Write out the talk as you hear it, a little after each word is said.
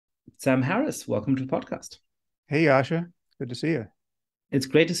Sam Harris. Welcome to the podcast. Hey, Yascha. Good to see you. It's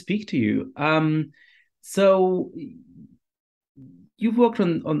great to speak to you. So you've worked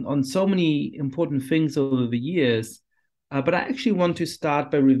on so many important things over the years, but I actually want to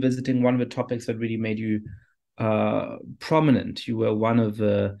start by revisiting one of the topics that really made you prominent. You were one of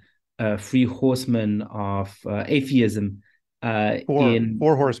the three horsemen of atheism in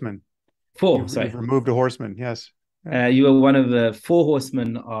Four horsemen. four, You've sorry. removed a horseman. Yes. Yeah. You were one of the four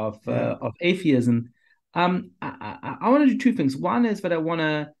horsemen of Yeah. atheism. I want to do two things. One is that I want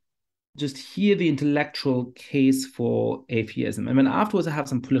to just hear the intellectual case for atheism, and then afterwards I have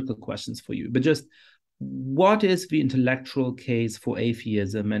some political questions for you. But just what is the intellectual case for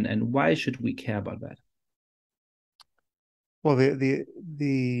atheism, and why should we care about that? Well,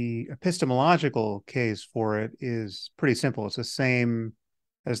 the epistemological case for it is pretty simple. It's the same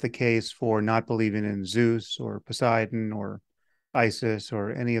as the case for not believing in Zeus or Poseidon or Isis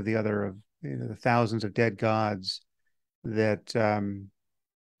or any of the other of the thousands of dead gods that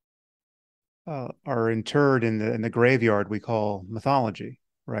are interred in the graveyard we call mythology,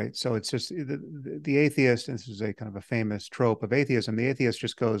 right? So it's just the atheist. And this is a kind of a famous trope of atheism. The atheist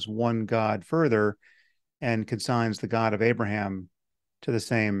just goes one god further and consigns the God of Abraham to the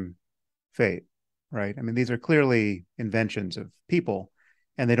same fate, right? I mean, these are clearly inventions of people,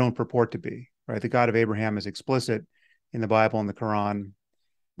 and they don't purport to be, right? The God of Abraham is explicit in the Bible and the Quran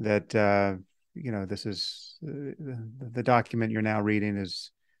that this is the document you're now reading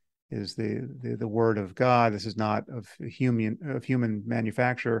is the word of God. This is not of human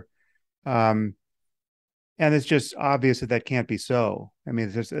manufacture. Um, and it's just obvious that that can't be so. I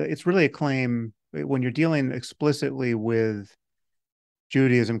mean, it's really a claim when you're dealing explicitly with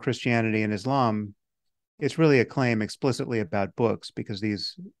Judaism, Christianity, and Islam. It's really a claim explicitly about books because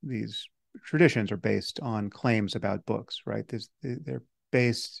these traditions are based on claims about books, right? They're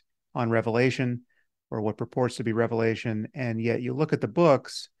based on revelation or what purports to be revelation, and yet you look at the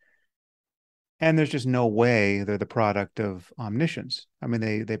books and there's just no way they're the product of omniscience. I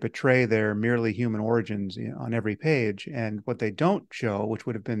mean, they betray their merely human origins on every page. And what they don't show, which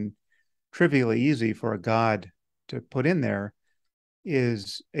would have been trivially easy for a god to put in there,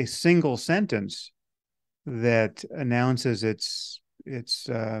 is a single sentence that announces its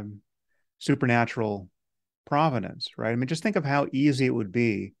supernatural provenance, right? I mean, just think of how easy it would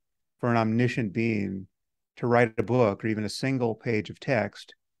be for an omniscient being to write a book or even a single page of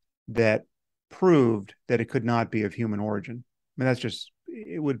text that proved that it could not be of human origin. I mean,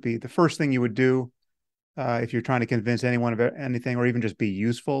 it would be the first thing you would do if you're trying to convince anyone of anything or even just be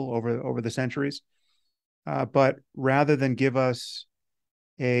useful over the centuries. But rather than give us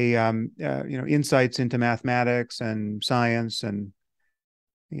insights into mathematics and science and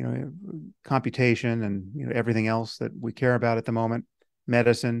computation and everything else that we care about at the moment,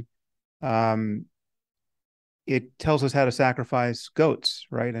 medicine, um, it tells us how to sacrifice goats,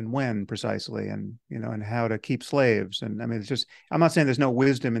 right? And when precisely, and how to keep slaves. And I mean, it's just, I'm not saying there's no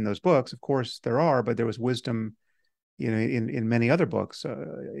wisdom in those books. Of course there are, but there was wisdom, in many other books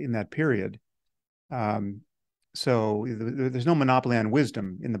in that period. Um, so there's no monopoly on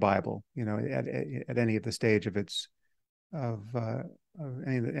wisdom in the Bible, at any of the stage of its, of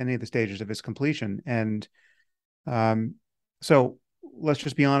any of the stages of its completion. And so let's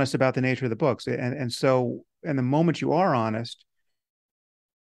just be honest about the nature of the books. And the moment you are honest,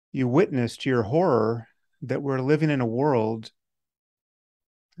 you witness to your horror that we're living in a world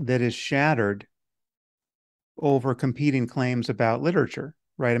that is shattered over competing claims about literature,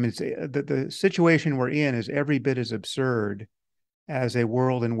 right? I mean, the situation we're in is every bit as absurd as a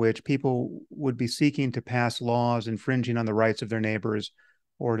world in which people would be seeking to pass laws infringing on the rights of their neighbors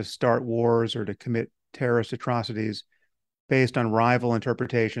or to start wars or to commit terrorist atrocities based on rival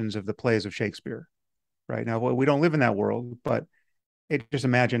interpretations of the plays of Shakespeare. Right now, well, we don't live in that world, but just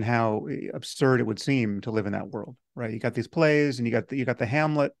imagine how absurd it would seem to live in that world, right? You got these plays, and you got the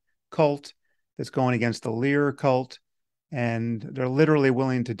Hamlet cult that's going against the Lear cult, and they're literally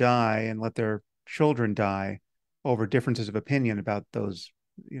willing to die and let their children die over differences of opinion about those,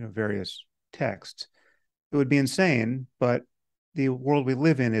 various texts. It would be insane, but the world we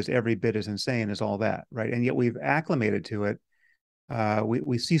live in is every bit as insane as all that, right? And yet we've acclimated to it.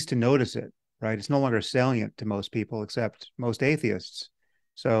 We cease to notice it, right? It's no longer salient to most people, except most atheists.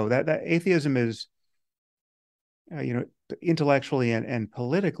 So that atheism is, intellectually and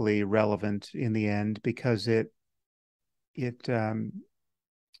politically relevant in the end because it is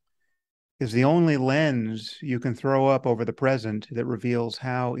the only lens you can throw up over the present that reveals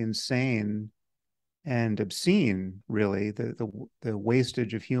how insane and obscene, really, the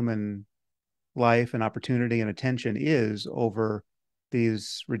wastage of human life and opportunity and attention is over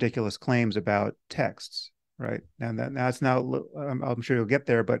these ridiculous claims about texts, right? And now it's now, I'm sure you'll get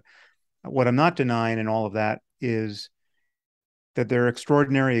there, but what I'm not denying in all of that is that there are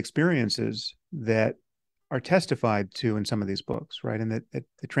extraordinary experiences that are testified to in some of these books, right? And that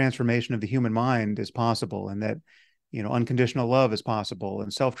the transformation of the human mind is possible, and that unconditional love is possible,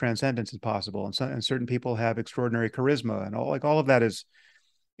 and self-transcendence is possible, and certain people have extraordinary charisma, and all of that is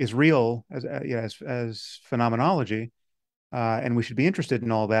real as phenomenology, and we should be interested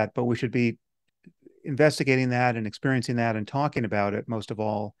in all that, but we should be investigating that and experiencing that and talking about it most of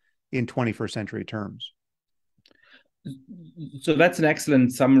all in 21st century terms. So that's an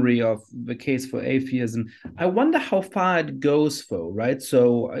excellent summary of the case for atheism. I wonder how far it goes, though, right?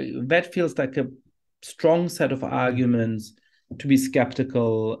 So that feels like a strong set of arguments to be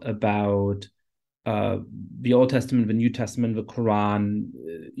skeptical about the Old Testament, the New Testament, the Quran,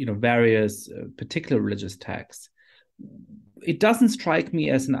 various particular religious texts. It doesn't strike me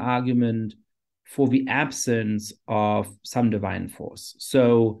as an argument for the absence of some divine force.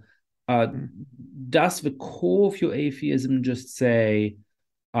 So does the core of your atheism just say,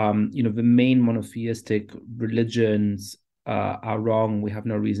 the main monotheistic religions are wrong, we have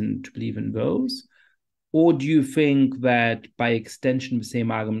no reason to believe in those? Or do you think that by extension, the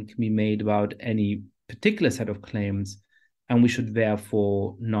same argument can be made about any particular set of claims, and we should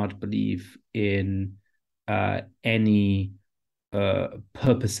therefore not believe in any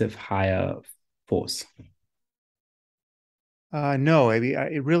purposive higher force? No, I mean,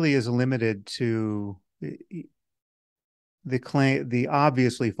 it really is limited to the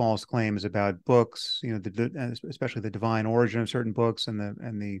obviously false claims about books, especially the divine origin of certain books and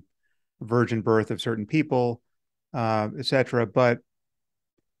the virgin birth of certain people, etc. But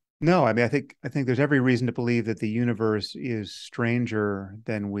no, I mean, I think there's every reason to believe that the universe is stranger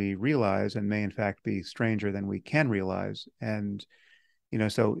than we realize, and may in fact be stranger than we can realize. And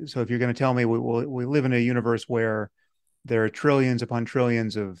so if you're going to tell me we live in a universe where there are trillions upon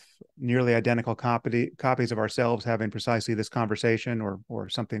trillions of nearly identical copies of ourselves having precisely this conversation or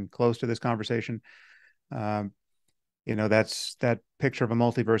something close to this conversation, that's that picture of a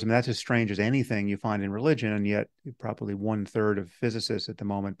multiverse. I mean, that's as strange as anything you find in religion, and yet probably 1/3 of physicists at the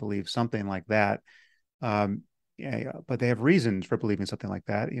moment believe something like that. But they have reasons for believing something like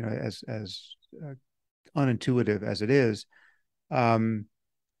that, as unintuitive as it is.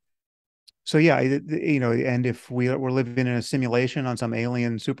 So yeah, and if we're living in a simulation on some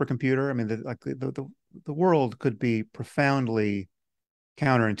alien supercomputer, I mean, the world could be profoundly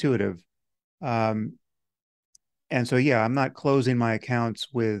counterintuitive. And so yeah, I'm not closing my accounts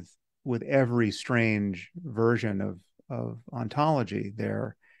with every strange version of ontology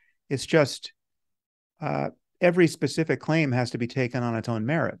there. It's just every specific claim has to be taken on its own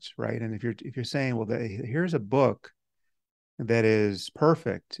merits, right? And if you're saying, well, here's a book that is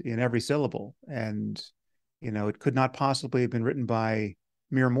perfect in every syllable, and it could not possibly have been written by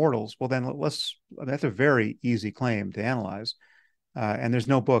mere mortals, well, then that's a very easy claim to analyze, and there's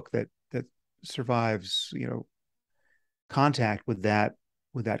no book that survives contact with that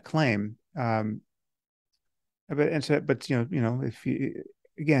claim. But if you,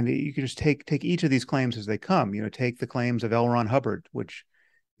 again, you can just take each of these claims as they come. Take the claims of L. Ron Hubbard, which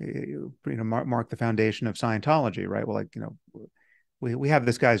mark the foundation of Scientology, right? Well, we have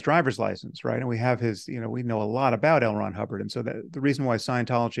this guy's driver's license, right? And we have his, we know a lot about L. Ron Hubbard. And so the reason why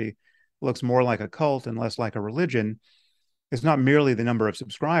Scientology looks more like a cult and less like a religion is not merely the number of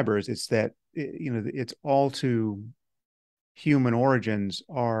subscribers. It's that, its all too human origins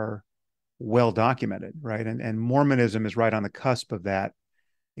are well documented, right? And Mormonism is right on the cusp of that,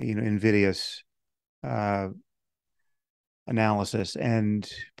 invidious analysis.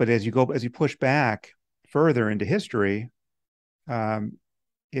 But as you push back further into history,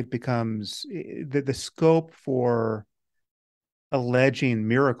 it becomes the scope for alleging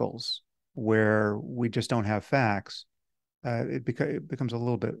miracles where we just don't have facts. It becomes a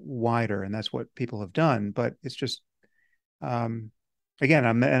little bit wider, and that's what people have done. But it's just, again,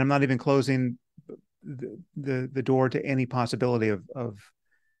 I'm not even closing the door to any possibility of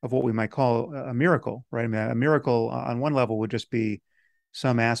what we might call a miracle, right? I mean, a miracle on one level would just be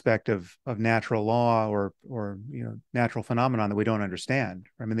some aspect of natural law or natural phenomenon that we don't understand.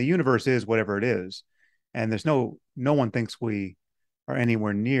 I mean, the universe is whatever it is, and there's no one thinks we are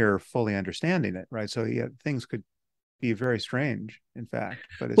anywhere near fully understanding it, right? So yeah, things could be very strange, in fact,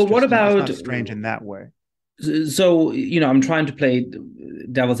 but it's not strange in that way. So, I'm trying to play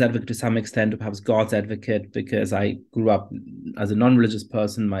devil's advocate to some extent, or perhaps God's advocate, because I grew up as a non-religious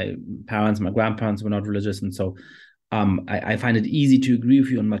person. My parents, my grandparents were not religious. And so I find it easy to agree with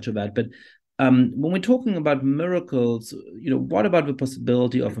you on much of that. But When we're talking about miracles, what about the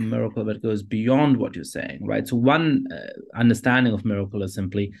possibility of a miracle that goes beyond what you're saying, right? So one understanding of miracle is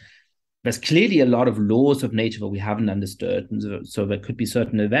simply there's clearly a lot of laws of nature that we haven't understood, and so there could be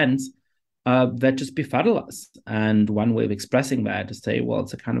certain events that just befuddle us. And one way of expressing that is say, well,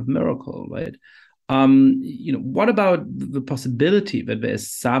 it's a kind of miracle, right? What about the possibility that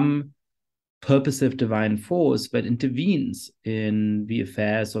there's some purposive divine force that intervenes in the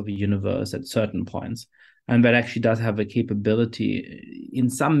affairs of the universe at certain points, and that actually does have a capability, in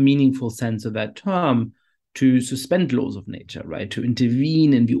some meaningful sense of that term, to suspend laws of nature, right? To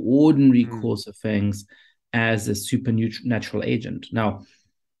intervene in the ordinary course of things as a supernatural agent. Now,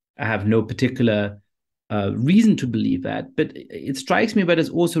 I have no particular reason to believe that, but it strikes me that it's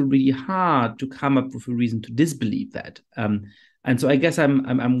also really hard to come up with a reason to disbelieve that. And so I guess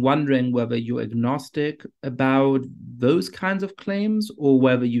I'm wondering whether you're agnostic about those kinds of claims, or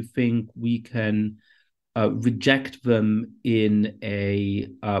whether you think we can reject them in a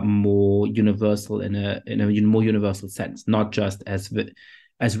more universal more universal sense, not just as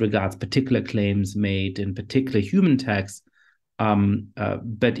regards particular claims made in particular human texts,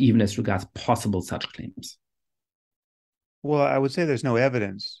 but even as regards possible such claims. Well, I would say there's no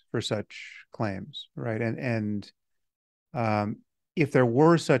evidence for such claims, right? And if there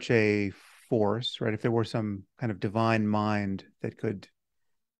were such a force, right, if there were some kind of divine mind that could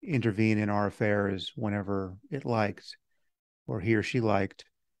intervene in our affairs whenever it liked, or he or she liked,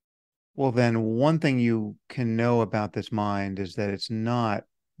 well, then one thing you can know about this mind is that it's not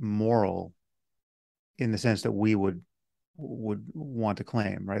moral in the sense that we would want to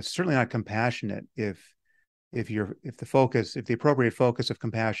claim, right? It's certainly not compassionate if the appropriate focus of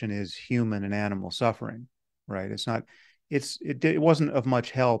compassion is human and animal suffering, right? It wasn't of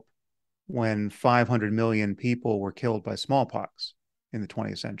much help when 500 million people were killed by smallpox in the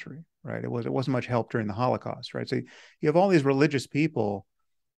 20th century, right? It wasn't much help during the Holocaust, right? So you have all these religious people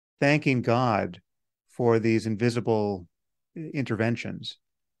thanking God for these invisible interventions,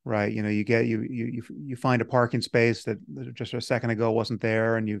 right? You find a parking space that just a second ago wasn't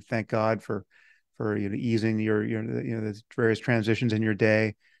there, and you thank God for easing your the various transitions in your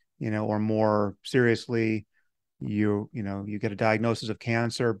day, or more seriously, you get a diagnosis of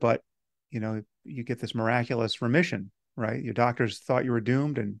cancer, but you get this miraculous remission, right? Your doctors thought you were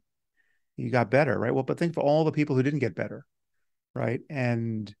doomed and you got better, right? Well, but think of all the people who didn't get better, right?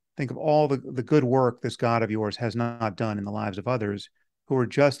 And think of all the good work this God of yours has not done in the lives of others who are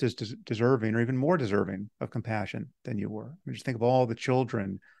just as deserving or even more deserving of compassion than you were. I mean, just think of all the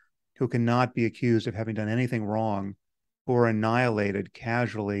children who cannot be accused of having done anything wrong, who are annihilated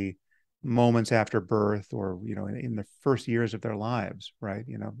casually moments after birth, or in the first years of their lives, right?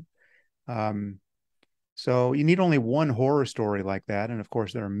 So you need only one horror story like that, and of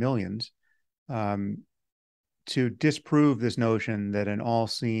course there are millions, to disprove this notion that an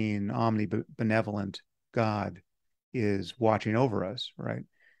all-seeing, omnibenevolent God is watching over us, right?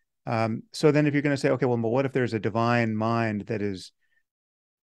 So then if you're going to say, okay, well, but what if there's a divine mind that is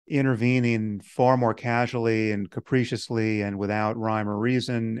intervening far more casually and capriciously and without rhyme or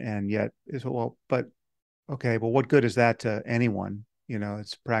reason, and yet but okay, well, what good is that to anyone?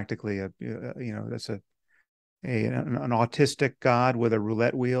 It's practically that's an autistic God with a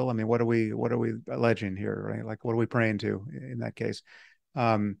roulette wheel. I mean, what are we alleging here, right? Like, what are we praying to in that case?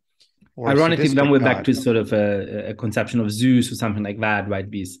 Or ironically, then we're back to God. sort of a conception of Zeus or something like that, right?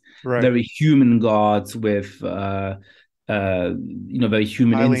 These Right. very human gods with very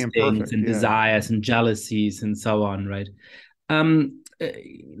human Highly instincts imperfect, and yeah. desires and jealousies and so on, right?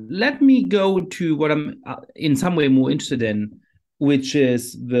 Let me go to what I'm in some way more interested in, which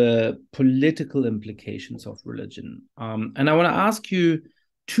is the political implications of religion. And I want to ask you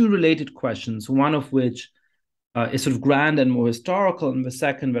two related questions, one of which is sort of grand and more historical, and the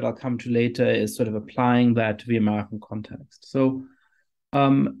second that I'll come to later is sort of applying that to the American context. So,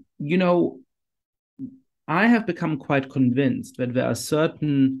 I have become quite convinced that there are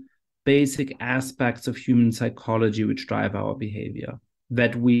certain basic aspects of human psychology which drive our behavior,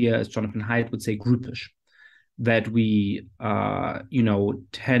 that we, as Jonathan Haidt would say, groupish, that we,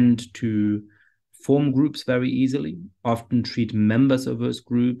 tend to form groups very easily, often treat members of those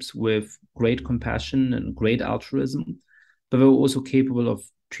groups with great compassion and great altruism, but we're also capable of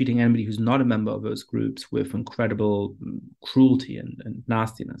treating anybody who's not a member of those groups with incredible cruelty and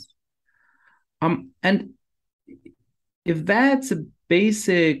nastiness. And if that's a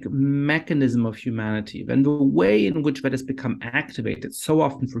basic mechanism of humanity, then the way in which that has become activated so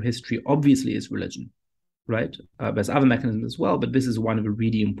often through history obviously is religion, right? There's other mechanisms as well, but this is one of a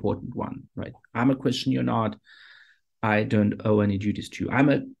really important one, right? I'm a Christian, you're not. I don't owe any duties to you. I'm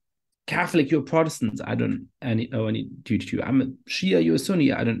a Catholic, you're Protestants, I don't owe any duty to you. I'm a Shia, you're a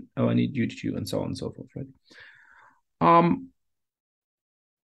Sunni, I don't owe any duty to you, and so on and so forth, right? Um,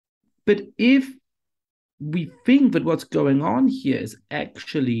 but if we think that what's going on here is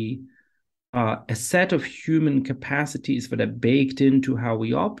actually a set of human capacities that are baked into how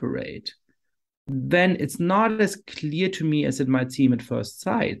we operate, then it's not as clear to me as it might seem at first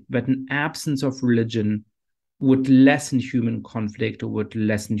sight that an absence of religion would lessen human conflict or would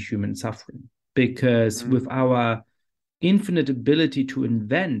lessen human suffering. Because with our infinite ability to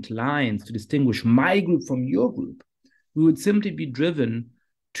invent lines to distinguish my group from your group, we would simply be driven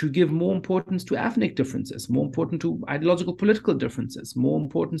to give more importance to ethnic differences, more important to ideological political differences, more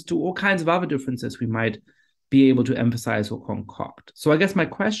importance to all kinds of other differences we might be able to emphasize or concoct. So I guess my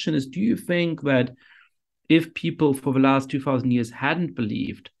question is, do you think that if people for the last 2,000 years hadn't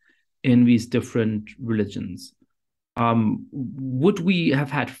believed in these different religions, would we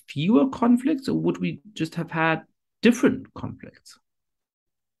have had fewer conflicts, or would we just have had different conflicts?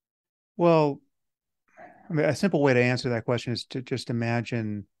 Well, I mean, a simple way to answer that question is to just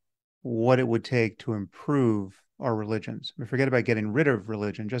imagine what it would take to improve our religions. I mean, forget about getting rid of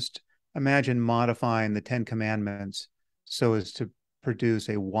religion. Just imagine modifying the Ten Commandments so as to produce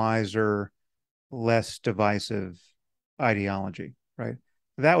a wiser, less divisive ideology, right?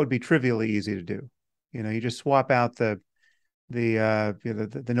 That would be trivially easy to do. You know, you just swap out the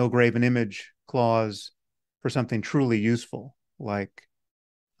no graven image clause for something truly useful, like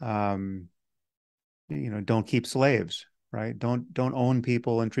don't keep slaves, right? Don't own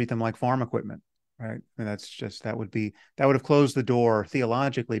people and treat them like farm equipment, right? And that would have closed the door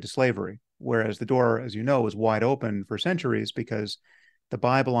theologically to slavery, whereas the door, as you know, was wide open for centuries because the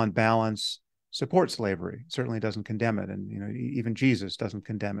Bible on balance supports slavery. It certainly doesn't condemn it, and even Jesus doesn't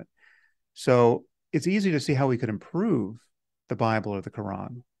condemn it. So it's easy to see how we could improve the Bible or the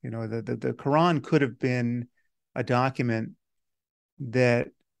Quran. The Quran could have been a document that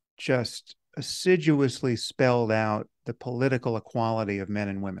just assiduously spelled out the political equality of men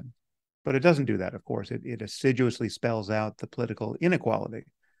and women. But it doesn't do that, of course. It assiduously spells out the political inequality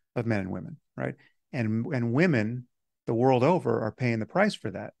of men and women, right? And women the world over are paying the price for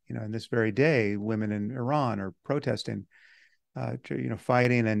that. In this very day, women in Iran are protesting,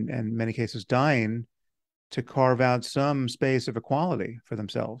 fighting and in many cases dying to carve out some space of equality for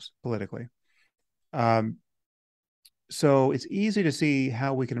themselves politically. So it's easy to see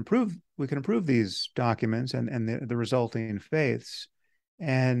how we can improve these documents and the resulting faiths.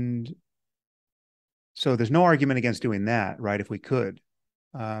 And so there's no argument against doing that, right? If we could.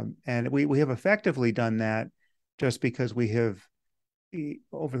 And we have effectively done that just because we have,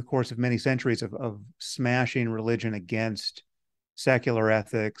 over the course of many centuries of smashing religion against secular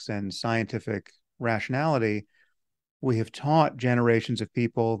ethics and scientific rationality, we have taught generations of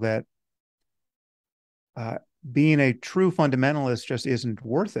people that being a true fundamentalist just isn't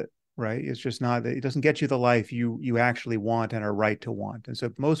worth it, right? It's just not, it doesn't get you the life you actually want and are right to want. And so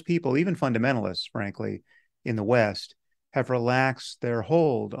most people, even fundamentalists, frankly, in the West, have relaxed their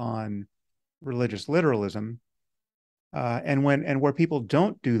hold on religious literalism. And where people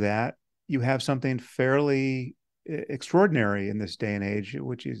don't do that, you have something fairly extraordinary in this day and age,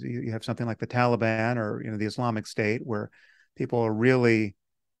 which is you have something like the Taliban or the Islamic State, where people are really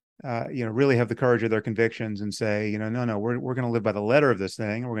really have the courage of their convictions and say, no, we're going to live by the letter of this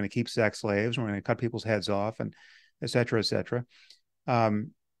thing. We're going to keep sex slaves. We're going to cut people's heads off, and et cetera, et cetera.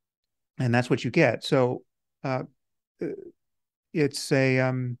 And that's what you get. So it's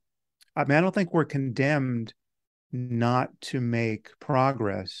I mean, I don't think we're condemned not to make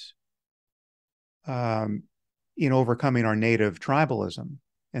progress in overcoming our native tribalism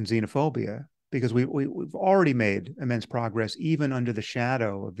and xenophobia, because we've already made immense progress even under the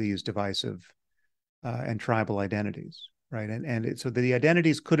shadow of these divisive and tribal identities, right? So the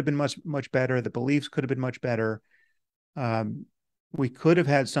identities could have been much better. The beliefs could have been much better. We could have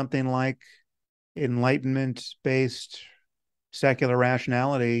had something like Enlightenment-based secular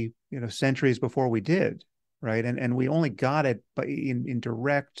rationality, centuries before we did, right? And we only got it in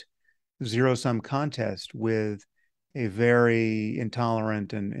direct zero-sum contest with a very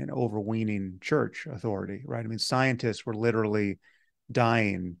intolerant and overweening church authority, right? I mean, scientists were literally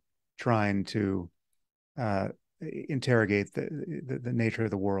dying trying to interrogate the nature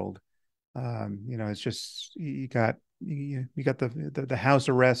of the world. It's just you got the house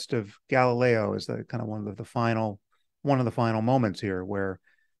arrest of Galileo is the kind of one of the final moments here, where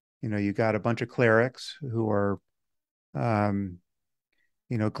you got a bunch of clerics who are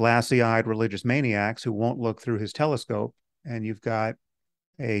glassy-eyed religious maniacs who won't look through his telescope, and you've got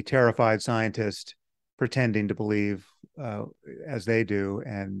a terrified scientist pretending to believe as they do,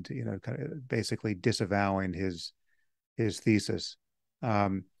 and kind of basically disavowing his thesis.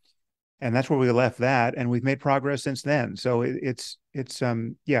 And that's where we left that, and we've made progress since then. So it's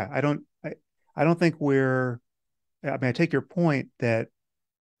yeah, I don't think we're. I mean, I take your point that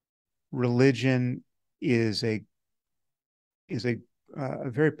religion is a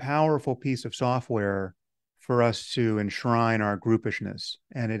very powerful piece of software for us to enshrine our groupishness,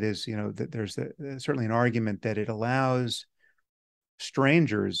 and it is, that there's certainly an argument that it allows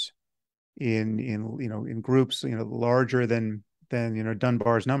strangers in groups larger than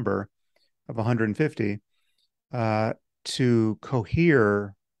Dunbar's number of 150 to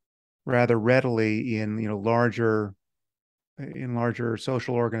cohere rather readily in larger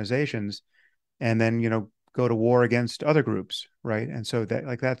social organizations, and then go to war against other groups, right? And so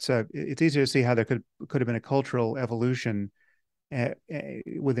it's easy to see how there could have been a cultural evolution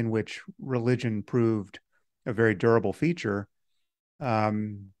within which religion proved a very durable feature.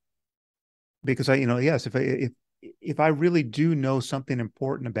 Because yes, if I really do know something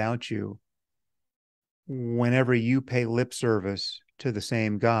important about you, whenever you pay lip service to the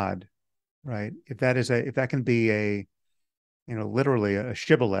same God, right? If that can be a literally a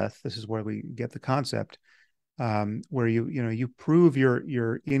shibboleth, this is where we get the concept, where you prove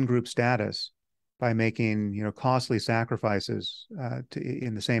your in-group status by making costly sacrifices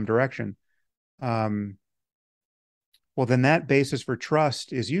in the same direction. Well, then that basis for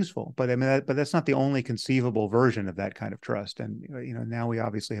trust is useful. But I mean, but that's not the only conceivable version of that kind of trust. And now we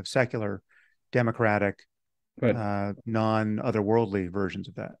obviously have secular, democratic, Right. non-otherworldly versions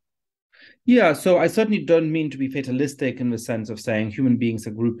of that. Yeah, so I certainly don't mean to be fatalistic in the sense of saying human beings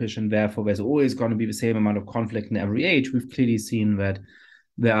are groupish and therefore there's always going to be the same amount of conflict in every age. We've clearly seen that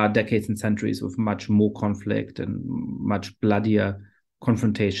there are decades and centuries with much more conflict and much bloodier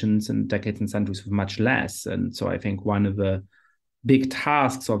confrontations, and decades and centuries with much less. And so I think one of the big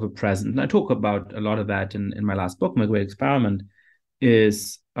tasks of the present, and I talk about a lot of that in my last book, My Great Experiment,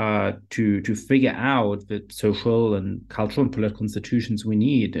 is to figure out the social and cultural and political institutions we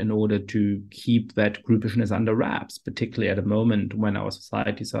need in order to keep that groupishness under wraps, particularly at a moment when our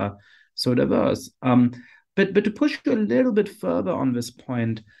societies are so diverse. But to push you a little bit further on this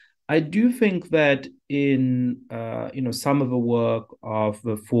point, I do think that in some of the work of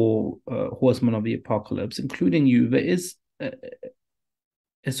the four horsemen of the apocalypse, including you, there is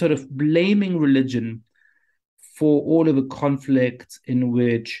a sort of blaming religion for all of the conflicts in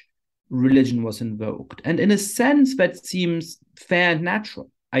which religion was invoked. And in a sense, that seems fair and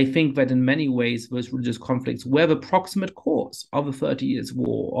natural. I think that in many ways, those religious conflicts were the proximate cause of the 30 Years'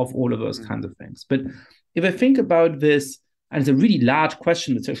 War, of all of those kinds of things. But if I think about this, and it's a really large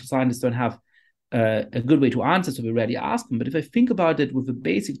question that social scientists don't have a good way to answer, so we rarely ask them. But if I think about it with the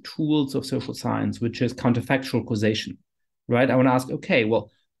basic tools of social science, which is counterfactual causation, right? I want to ask, okay,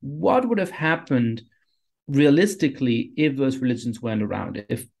 well, what would have happened realistically if those religions weren't around,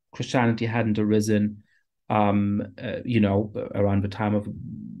 if Christianity hadn't arisen, around the time of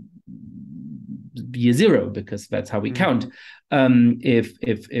year zero, because that's how we count. If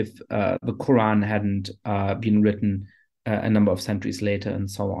the Quran hadn't been written a number of centuries later,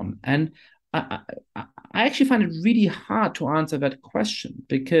 and so on. And I actually find it really hard to answer that question,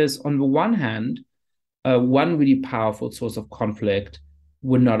 because on the one hand, one really powerful source of conflict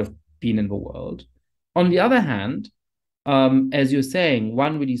would not have been in the world. On the other hand, as you're saying,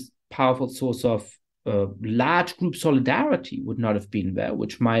 one really powerful source of large group solidarity would not have been there,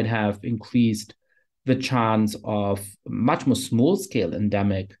 which might have increased the chance of much more small-scale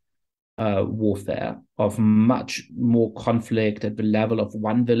endemic warfare, of much more conflict at the level of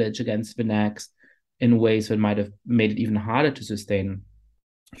one village against the next, in ways that might have made it even harder to sustain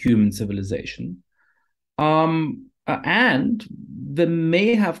human civilization. And there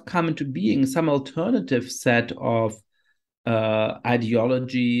may have come into being some alternative set of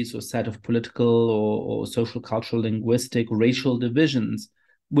ideologies or set of political or social, cultural, linguistic, racial divisions,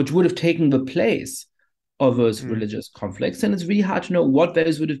 which would have taken the place of those religious conflicts. And it's really hard to know what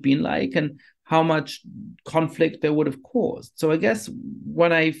those would have been like and how much conflict they would have caused. So I guess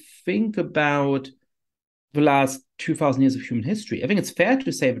when I think about the last 2,000 years of human history, I think it's fair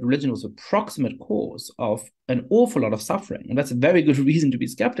to say that religion was a proximate cause of an awful lot of suffering. And that's a very good reason to be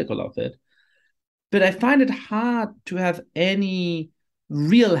skeptical of it. But I find it hard to have any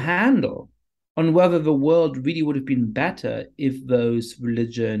real handle on whether the world really would have been better if those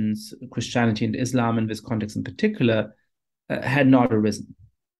religions, Christianity and Islam in this context in particular, had not arisen.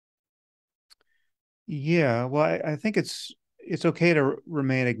 Yeah, well, I think it's okay to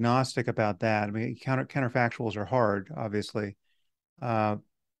remain agnostic about that. I mean, counterfactuals are hard, obviously,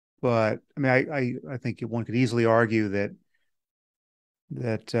 But I mean, I think one could easily argue that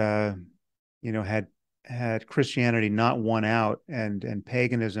had Christianity not won out and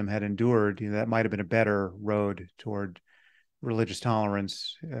paganism had endured, that might have been a better road toward religious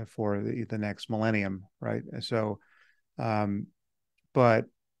tolerance for the next millennium, right? So, but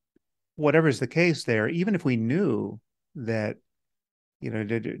whatever is the case there, even if we knew that,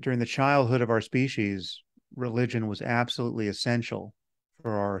 during the childhood of our species, religion was absolutely essential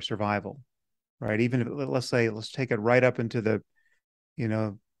for our survival, right? Even if, let's take it right up into to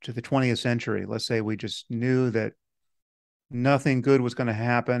the 20th century. Let's say we just knew that nothing good was going to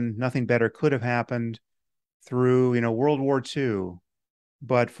happen, nothing better could have happened through, World War II,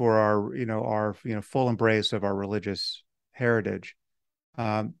 but for our full embrace of our religious heritage.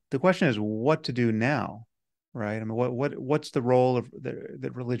 The question is what to do now, right? I mean, what's the role of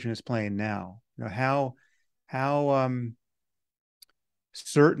that religion is playing now? How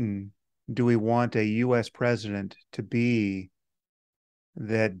certain do we want a U.S. president to be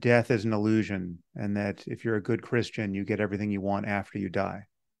that death is an illusion and that if you're a good Christian, you get everything you want after you die,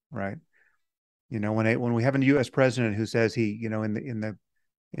 right? When we have a U.S. president who says he, in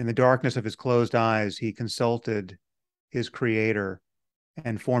the darkness of his closed eyes, he consulted his creator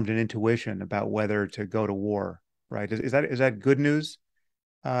and formed an intuition about whether to go to war, right? Is that good news?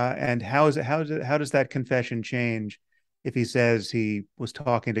 And how does that confession change if he says he was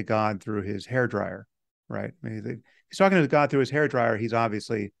talking to God through his hairdryer, right? I mean, if he's talking to God through his hairdryer, he's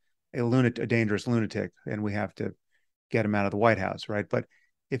obviously a dangerous lunatic, and we have to get him out of the White House, right? But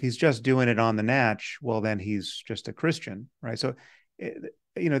if he's just doing it on the natch, well, then he's just a Christian, right? So,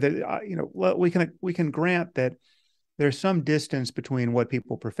 we can grant that there's some distance between what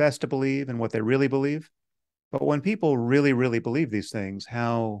people profess to believe and what they really believe. But when people really, really believe these things,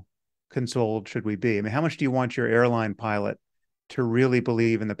 how consoled should we be? I mean, how much do you want your airline pilot to really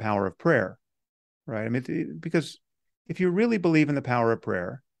believe in the power of prayer, right? I mean, because if you really believe in the power of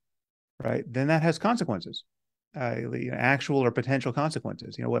prayer, right, then that has consequences, actual or potential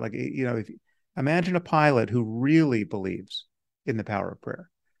consequences. If imagine a pilot who really believes in the power of prayer,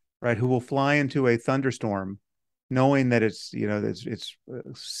 right, who will fly into a thunderstorm knowing that it's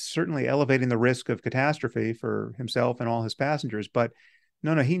certainly elevating the risk of catastrophe for himself and all his passengers. But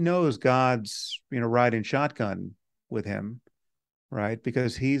no, he knows God's, riding shotgun with him, right?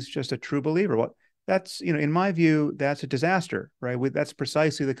 Because he's just a true believer. Well, that's, in my view, that's a disaster, right? That's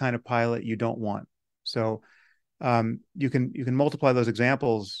precisely the kind of pilot you don't want. So you can multiply those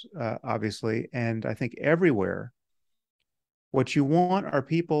examples, obviously, and I think everywhere, what you want are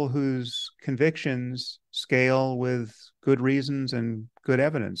people whose convictions scale with good reasons and good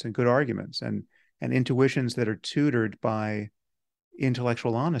evidence and good arguments and intuitions that are tutored by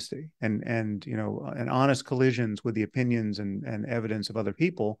intellectual honesty and honest collisions with the opinions and evidence of other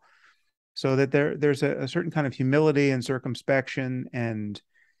people, so that there's a certain kind of humility and circumspection and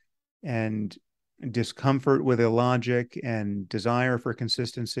discomfort with illogic and desire for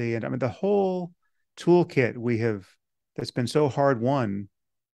consistency. And I mean, the whole toolkit that's been so hard won,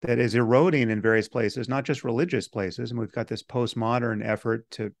 that is eroding in various places, not just religious places. And we've got this postmodern effort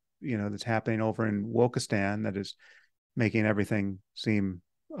that's happening over in Wokistan that is making everything seem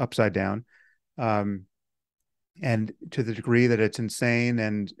upside down. And to the degree that it's insane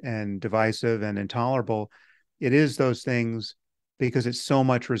and divisive and intolerable, it is those things because it so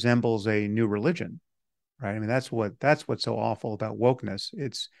much resembles a new religion, right? I mean, that's what's so awful about wokeness.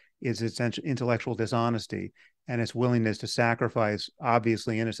 It's its intellectual dishonesty and its willingness to sacrifice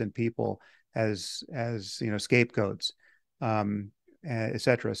obviously innocent people as scapegoats,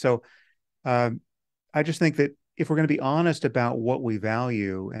 etc. So I just think that if we're going to be honest about what we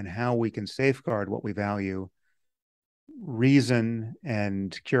value and how we can safeguard what we value, reason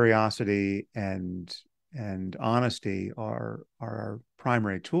and curiosity and honesty are our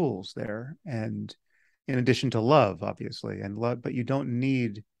primary tools there. And in addition to love, obviously, and love, but you don't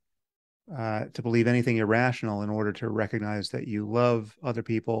need to believe anything irrational in order to recognize that you love other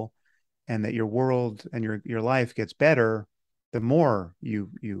people and that your world and your life gets better the more you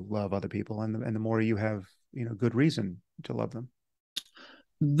love other people and the more you have good reason to love them.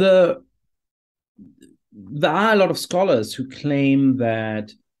 There are a lot of scholars who claim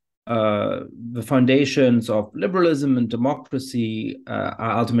that the foundations of liberalism and democracy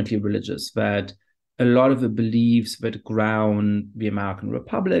are ultimately religious, that a lot of the beliefs that ground the American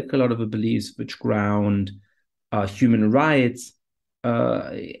Republic, a lot of the beliefs which ground human rights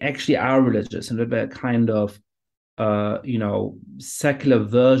actually are religious, and that they're kind of secular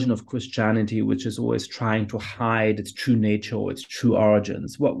version of Christianity, which is always trying to hide its true nature or its true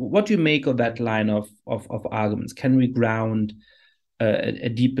origins. What do you make of that line of arguments? Can we ground a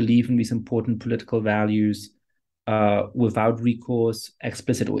deep belief in these important political values without recourse,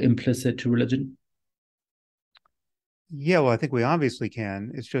 explicit or implicit, to religion? Yeah, well, I think we obviously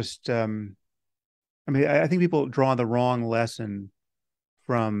can. It's just, I mean, I think people draw the wrong lesson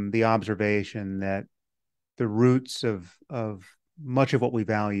from the observation that the roots of much of what we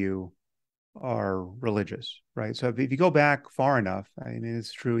value are religious, right? So if you go back far enough, I mean,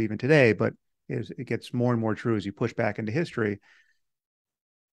 it's true even today, but it gets more and more true as you push back into history,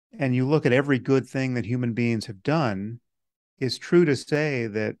 and you look at every good thing that human beings have done. It's true to say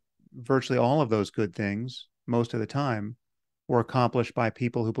that virtually all of those good things, most of the time, were accomplished by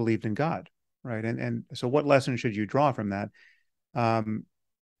people who believed in God, right? And so, what lesson should you draw from that? Um,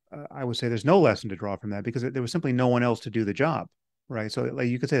 I would say there's no lesson to draw from that because there was simply no one else to do the job, right? So, like,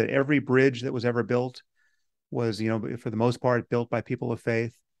 you could say that every bridge that was ever built was, for the most part, built by people of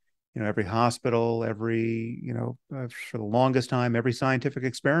faith. Every hospital, for the longest time, every scientific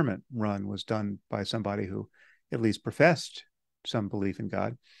experiment run was done by somebody who at least professed some belief in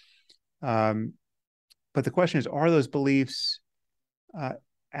God. But the question is, are those beliefs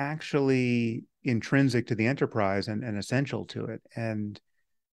actually intrinsic to the enterprise and essential to it?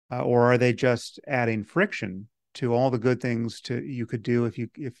 Or are they just adding friction to all the good things you could do if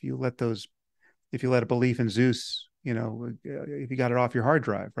you let a belief in Zeus, if you got it off your hard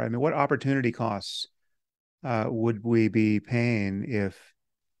drive, right? I mean, what opportunity costs would we be paying if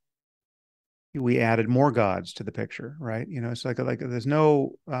we added more gods to the picture, right? It's like there's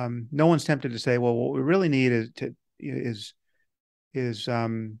no one's tempted to say, well, what we really need is we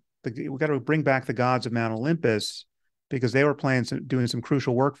got to bring back the gods of Mount Olympus because they were doing some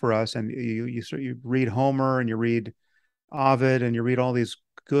crucial work for us. And you read Homer and you read Ovid and you read all these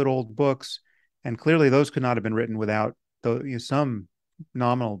good old books, and clearly those could not have been written without some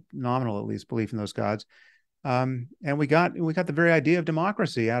nominal at least belief in those gods. And we got the very idea of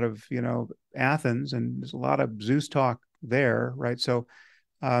democracy out of Athens, and there's a lot of Zeus talk there, right? So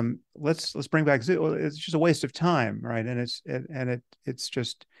let's bring back Zeus. It's just a waste of time, right? And it's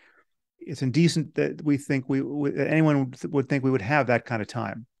indecent that we think anyone would think we would have that kind of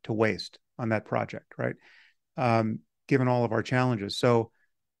time to waste on that project, right? Given all of our challenges. So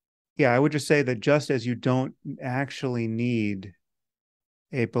yeah, I would just say that just as you don't actually need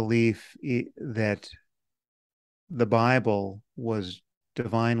a belief that the Bible was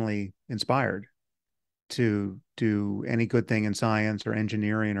divinely inspired to do any good thing in science or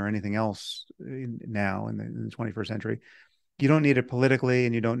engineering or anything else now in the 21st century, you don't need it politically,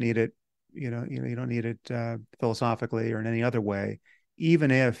 and you don't need it, you don't need it philosophically or in any other way,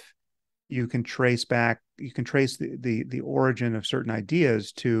 even if you can trace the origin of certain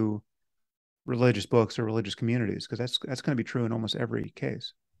ideas to religious books or religious communities, because that's going to be true in almost every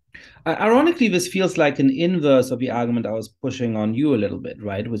case. Ironically, this feels like an inverse of the argument I was pushing on you a little bit,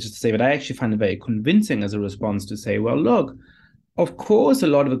 right? Which is to say that I actually find it very convincing as a response to say, well, look, of course, a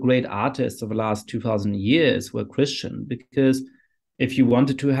lot of the great artists of the last 2000 years were Christian, because if you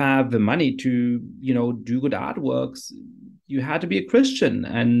wanted to have the money to, do good artworks, you had to be a Christian.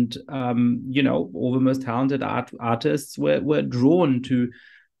 And, all the most talented artists were drawn to,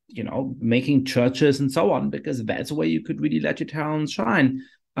 making churches and so on, because that's where you could really let your talents shine.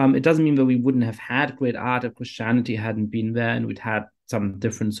 It doesn't mean that we wouldn't have had great art if Christianity hadn't been there and we'd had some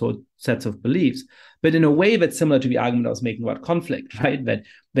different sets of beliefs. But in a way that's similar to the argument I was making about conflict, right? That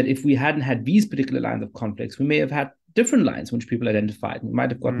if we hadn't had these particular lines of conflicts, we may have had different lines which people identified. We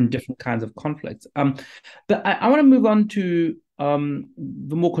might have gotten different kinds of conflicts. But I want to move on to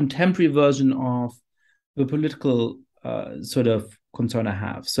the more contemporary version of the political sort of concern I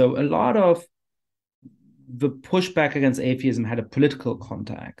have. So a lot of the pushback against atheism had a political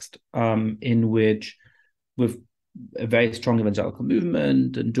context, in which, with a very strong evangelical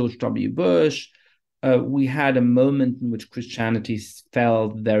movement and George W. Bush, we had a moment in which Christianity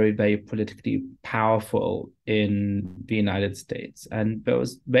felt very, very politically powerful in the United States. And there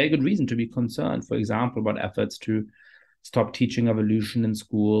was very good reason to be concerned, for example, about efforts to stop teaching evolution in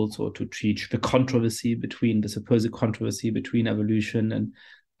schools, or to teach the supposed controversy between evolution and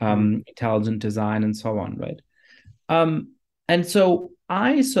intelligent design and so on, right? And so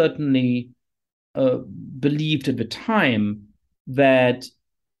I certainly believed at the time that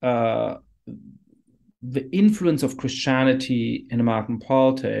the influence of Christianity in American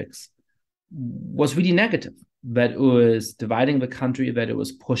politics was really negative, that it was dividing the country, that it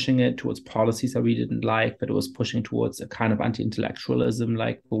was pushing it towards policies that we didn't like, that it was pushing towards a kind of anti-intellectualism,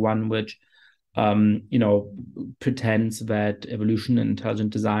 like the one which pretends that evolution and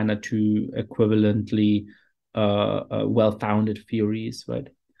intelligent design are two equivalently well-founded theories, right?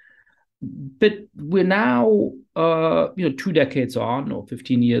 But we're now, 2 decades on or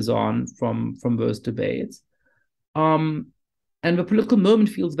 15 years on from those debates. Um, and the political moment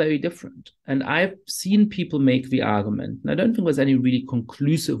feels very different. And I've seen people make the argument, and I don't think there's any really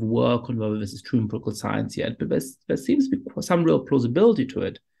conclusive work on whether this is true in political science yet, but there seems to be some real plausibility to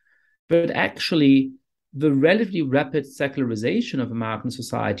it. But actually, the relatively rapid secularization of American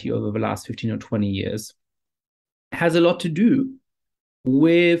society over the last 15 or 20 years has a lot to do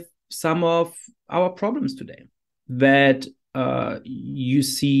with some of our problems today. That you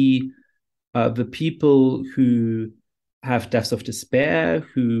see the people who have deaths of despair,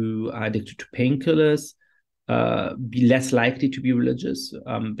 who are addicted to painkillers, be less likely to be religious,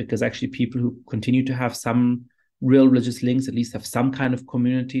 because actually people who continue to have some real religious links at least have some kind of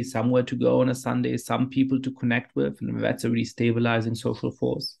community, somewhere to go on a Sunday, some people to connect with, and that's a really stabilizing social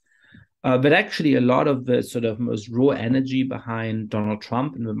force. But actually, a lot of the sort of most raw energy behind Donald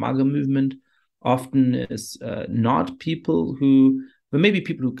Trump and the MAGA movement often is not people who, but maybe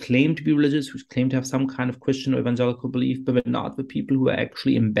people who claim to be religious, who claim to have some kind of Christian or evangelical belief, but they're not the people who are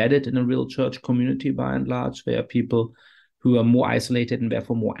actually embedded in a real church community by and large. They are people who are more isolated and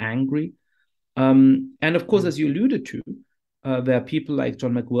therefore more angry. And of course, as you alluded to, there are people like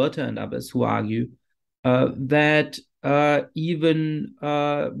John McWhorter and others who argue that even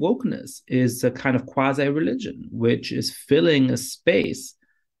wokeness is a kind of quasi-religion, which is filling a space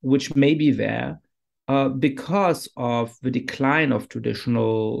which may be there because of the decline of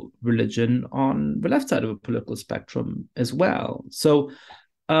traditional religion on the left side of the political spectrum as well. So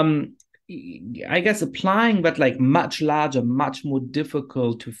I guess applying that like much larger, much more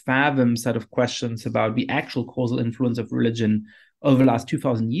difficult to fathom set of questions about the actual causal influence of religion over the last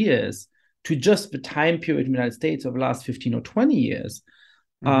 2,000 years to just the time period in the United States over the last 15 or 20 years,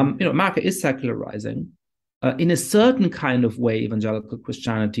 America is secularizing. In a certain kind of way, evangelical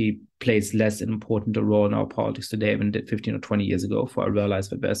Christianity plays less important a role in our politics today than it did 15 or 20 years ago. For I realize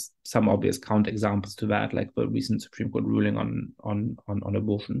that there's some obvious counterexamples to that, like the recent Supreme Court ruling on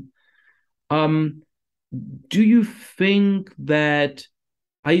abortion. Do you think that,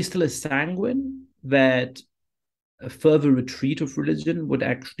 are you still a sanguine that a further retreat of religion would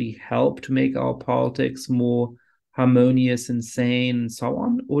actually help to make our politics more harmonious and sane and so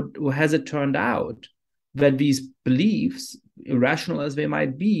on? Or has it turned out that these beliefs, irrational as they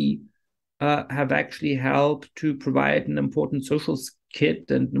might be, have actually helped to provide an important social kit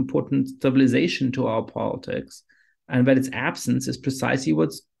and an important stabilization to our politics, and that its absence is precisely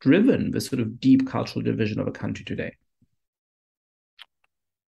what's driven the sort of deep cultural division of a country today?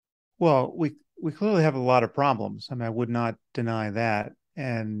 Well, we clearly have a lot of problems. I mean, I would not deny that,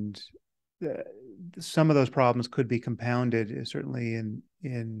 and some of those problems could be compounded, certainly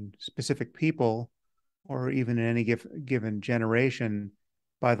in specific people, or even in any given generation,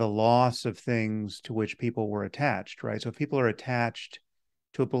 by the loss of things to which people were attached. Right. So if people are attached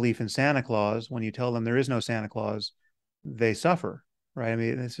to a belief in Santa Claus, when you tell them there is no Santa Claus, they suffer. Right. I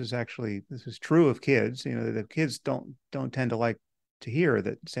mean, this is true of kids. You know, the kids don't tend to like to hear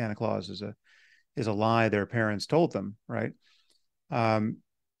that Santa Claus is a lie their parents told them, right?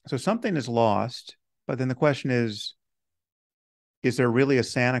 So something is lost, but then the question is there really a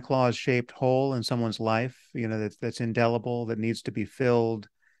Santa Claus shaped hole in someone's life, you know, that's indelible, that needs to be filled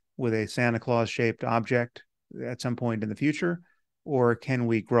with a Santa Claus shaped object at some point in the future? Or can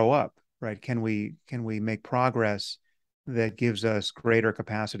we grow up, right? Can we make progress that gives us greater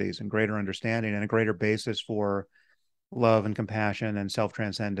capacities and greater understanding and a greater basis for love and compassion and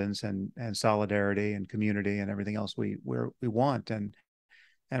self-transcendence and solidarity and community and everything else we want and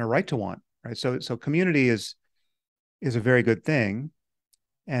a right to want, right? So community is a very good thing,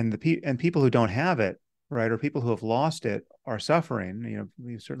 and people who don't have it, right, or people who have lost it are suffering. You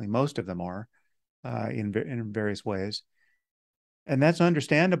know, certainly most of them are in various ways, and that's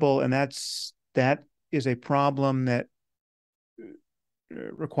understandable, and that is a problem that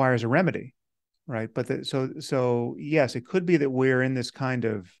requires a remedy. Right. But so yes, it could be that we're in this kind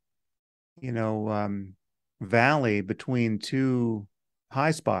of, valley between two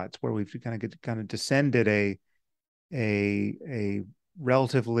high spots where we've kind of descended a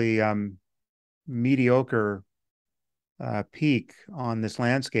relatively mediocre peak on this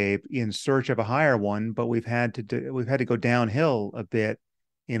landscape in search of a higher one, but we've had to go downhill a bit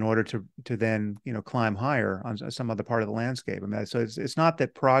in order to then climb higher on some other part of the landscape. I mean, so it's not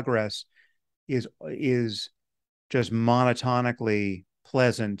that progress is just monotonically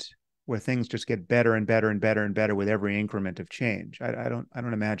pleasant, where things just get better and better and better and better with every increment of change. I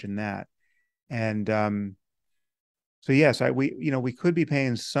don't imagine that. And so yes, we could be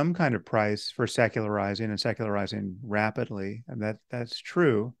paying some kind of price for secularizing rapidly, and that's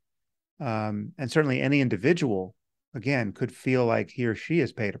true. And certainly any individual, again, could feel like he or she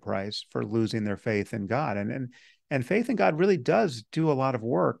has paid a price for losing their faith in God. And faith in God really does do a lot of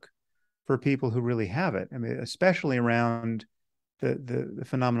work for people who really have it. I mean, especially around the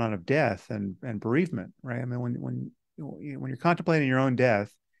phenomenon of death and bereavement, right? I mean, when you're contemplating your own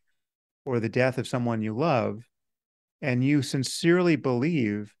death or the death of someone you love, and you sincerely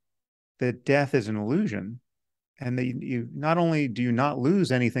believe that death is an illusion, and that you not only do you not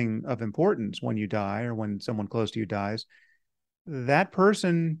lose anything of importance when you die or when someone close to you dies, that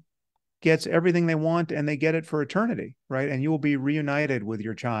person gets everything they want and they get it for eternity, right? And you will be reunited with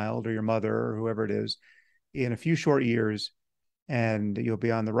your child or your mother or whoever it is in a few short years, and you'll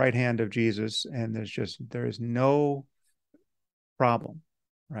be on the right hand of Jesus, and there is no problem,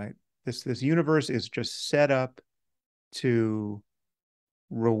 right? This universe is just set up to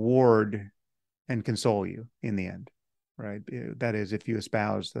reward and console you in the end, right? That is, if you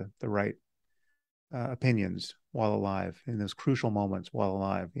espouse the right opinions while alive in those crucial moments while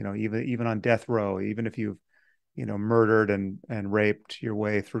alive. Even on death row, even if you've murdered and raped your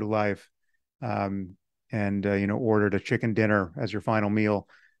way through life, and ordered a chicken dinner as your final meal,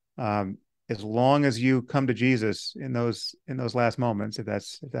 as long as you come to Jesus in those last moments, if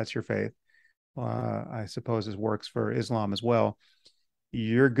that's your faith, I suppose this works for Islam as well,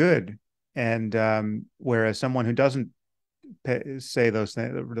 you're good. And whereas someone who doesn't say those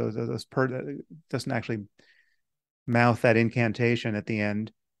things, doesn't actually mouth that incantation at the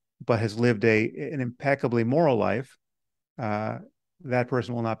end, but has lived an impeccably moral life, that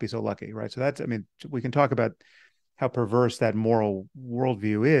person will not be so lucky, right? So we can talk about how perverse that moral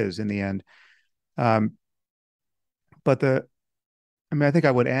worldview is in the end. But I think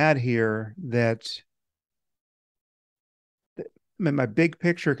I would add here that my big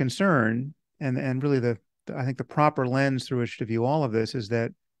picture concern, and really I think the proper lens through which to view all of this, is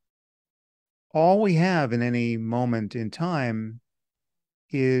that all we have in any moment in time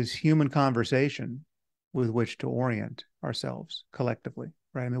is human conversation with which to orient ourselves collectively,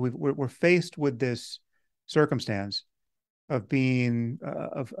 right? I mean, we're faced with this circumstance of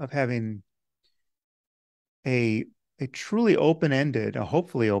having a truly open-ended, a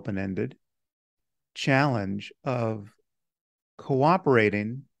hopefully open-ended challenge of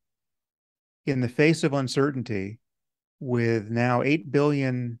cooperating in the face of uncertainty with now 8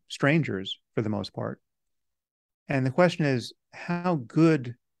 billion strangers for the most part. And the question is, how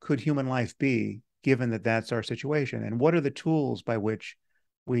good could human life be given that that's our situation? And what are the tools by which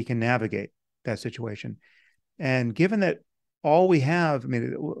we can navigate that situation? And given that all we have,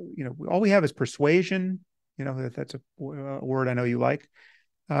 all we have is persuasion, that's a word I know you like,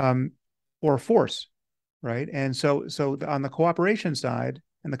 or force, right? And so on the cooperation side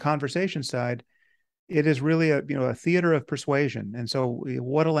and the conversation side, it is really a theater of persuasion. And so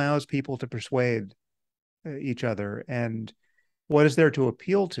what allows people to persuade each other, and what is there to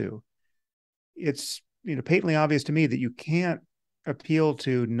appeal to? It's patently obvious to me that you can't appeal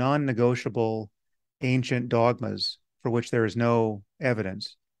to non-negotiable ancient dogmas for which there is no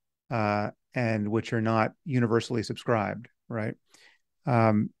evidence, and which are not universally subscribed, right?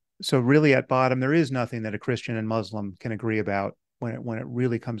 So really, at bottom, there is nothing that a Christian and Muslim can agree about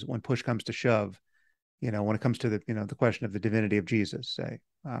when push comes to shove. When it comes to the question of the divinity of Jesus, say,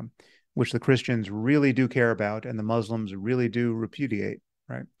 which the Christians really do care about and the Muslims really do repudiate,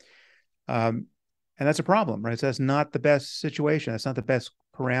 right? And that's a problem, right? So that's not the best situation. That's not the best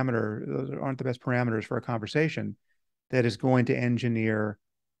parameter. Those aren't the best parameters for a conversation that is going to engineer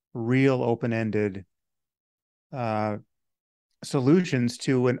real open-ended solutions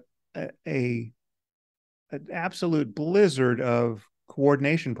to an absolute blizzard of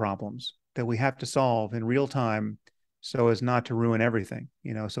coordination problems that we have to solve in real time so as not to ruin everything.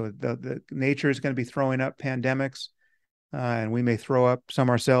 So the nature is going to be throwing up pandemics, and we may throw up some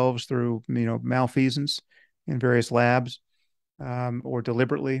ourselves through malfeasance in various labs, or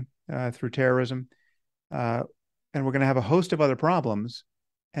deliberately through terrorism, and we're going to have a host of other problems.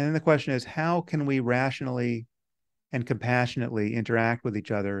 And then the question is, how can we rationally and compassionately interact with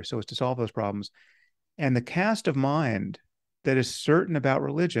each other so as to solve those problems? And the cast of mind that is certain about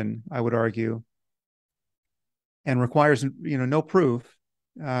religion, I would argue, and requires no proof,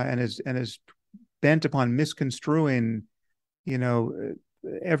 and is bent upon misconstruing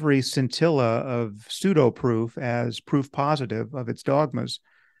every scintilla of pseudo proof as proof positive of its dogmas.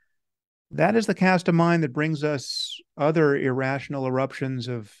 That is the cast of mind that brings us other irrational eruptions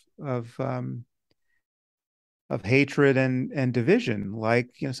of hatred and division, like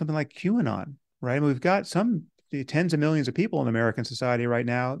something like QAnon, right? I mean, we've got some tens of millions of people in American society right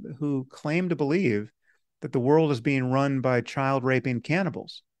now who claim to believe that the world is being run by child raping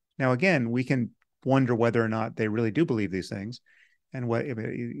cannibals. Now, again, we can wonder whether or not they really do believe these things, and what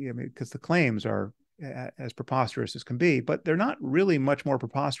because the claims are as preposterous as can be, but they're not really much more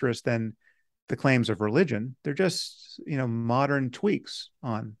preposterous than the claims of religion. They're just modern tweaks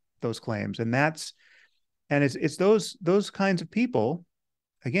on those claims, and it's those kinds of people,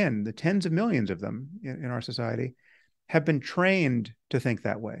 again, the tens of millions of them in our society, have been trained to think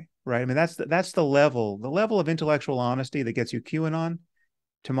that way, right? I mean, that's the level of intellectual honesty that gets you QAnon,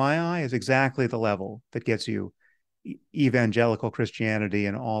 to my eye, is exactly the level that gets you evangelical Christianity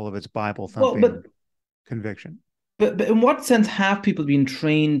and all of its Bible Well, thumping conviction. but in what sense have people been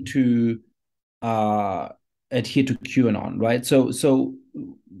trained to uh, adhere to QAnon, right? So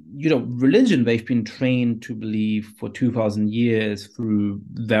religion, they've been trained to believe for 2,000 years through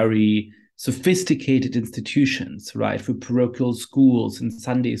very sophisticated institutions, right? Through parochial schools and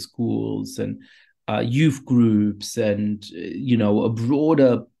Sunday schools and youth groups and a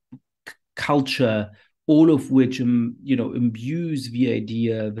broader culture, all of which imbues the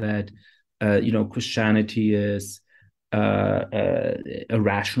idea that Christianity is a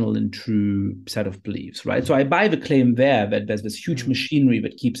rational and true set of beliefs, right? So I buy the claim there that there's this huge machinery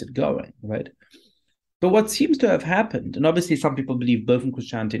that keeps it going, right? But what seems to have happened, and obviously some people believe both in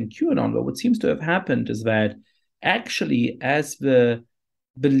Christianity and QAnon, but what seems to have happened is that actually, as the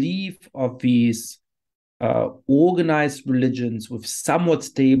belief of these organized religions with somewhat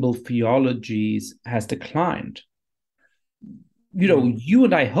stable theologies has declined, you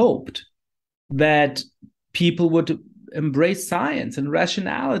and I hoped that people would embrace science and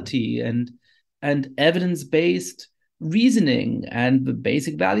rationality and evidence-based reasoning and the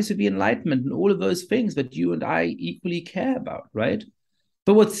basic values of the Enlightenment and all of those things that you and I equally care about, right?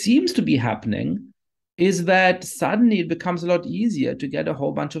 But what seems to be happening is that suddenly it becomes a lot easier to get a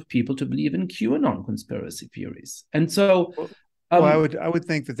whole bunch of people to believe in QAnon conspiracy theories. And so I would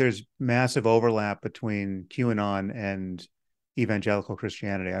think that there's massive overlap between QAnon and evangelical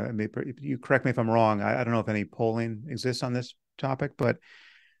Christianity. I mean, you correct me if I'm wrong. I don't know if any polling exists on this topic, but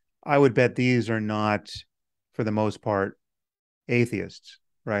I would bet these are not, for the most part, atheists,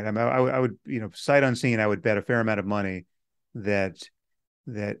 right? I mean, I would, sight unseen, I would bet a fair amount of money that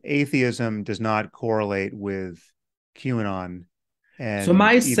atheism does not correlate with QAnon, and so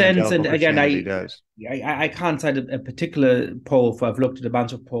my sense, evangelical and again, Christianity does. I can't cite a particular poll, for I've looked at a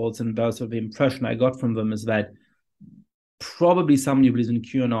bunch of polls, and those of the impression I got from them is that probably somebody who believes in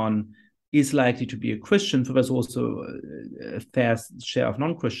QAnon is likely to be a Christian, for there's also a fair share of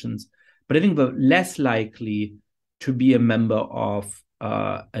non-Christians. But I think they're less likely to be a member of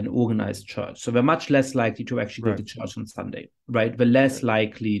an organized church. So they're much less likely to actually go to church on Sunday, right? They're less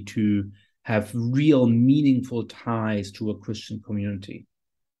likely to have real meaningful ties to a Christian community.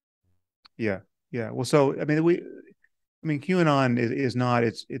 Yeah. Well, so I mean, QAnon is not.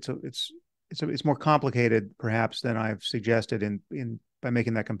 It's more complicated, perhaps, than I've suggested in by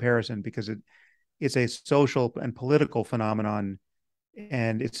making that comparison, because it's a social and political phenomenon,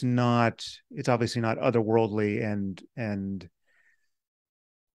 and it's obviously not otherworldly and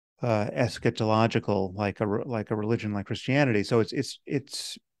eschatological like a religion like Christianity. So it's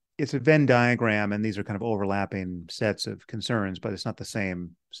a Venn diagram, and these are kind of overlapping sets of concerns, but it's not the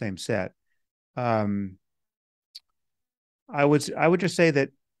same set. I would just say that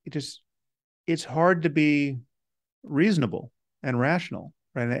it's hard to be reasonable and rational,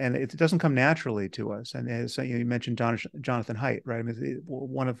 right? And it doesn't come naturally to us. And as you mentioned, Jonathan Haidt, right? I mean,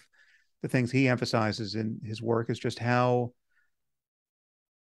 one of the things he emphasizes in his work is just how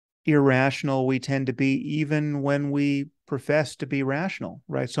irrational we tend to be, even when we profess to be rational,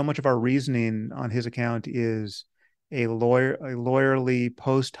 right? So much of our reasoning on his account is a lawyerly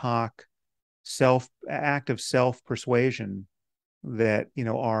post hoc act of self-persuasion that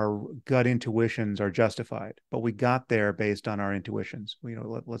our gut intuitions are justified, but we got there based on our intuitions.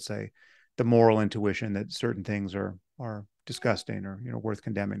 Let's say the moral intuition that certain things are disgusting or worth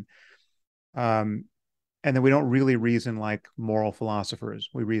condemning, and then we don't really reason like moral philosophers.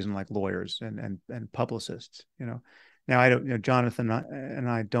 We reason like lawyers and publicists. Now I don't. Jonathan and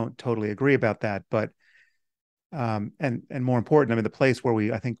I don't totally agree about that, but and more important, I mean, the place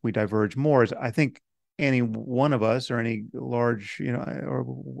where I think we diverge more is, I think, any one of us or any large,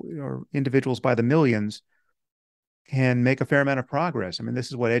 or individuals by the millions can make a fair amount of progress. I mean, this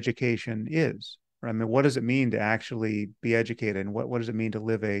is what education is, right? I mean, what does it mean to actually be educated, and what does it mean to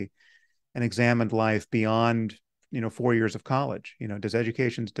live an examined life beyond 4 years of college?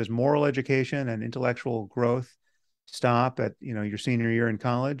 Does moral education and intellectual growth stop at your senior year in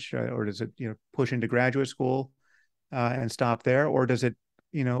college, or does it push into graduate school and stop there, or does it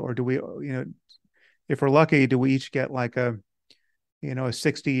or do we if we're lucky, do we each get like a a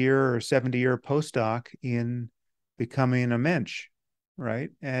 60-year or 70-year postdoc in becoming a mensch, right?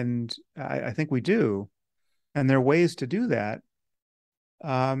 And I think we do. And there are ways to do that.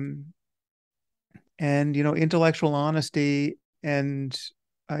 And intellectual honesty and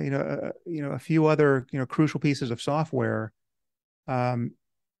a few other crucial pieces of software um,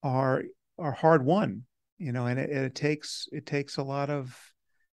 are hard won. And it takes a lot of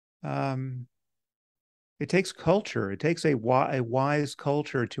um, it takes culture. It takes a wise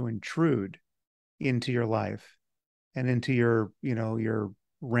culture to intrude into your life and into your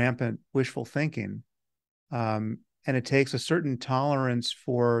rampant wishful thinking. And it takes a certain tolerance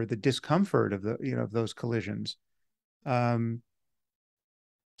for the discomfort of of those collisions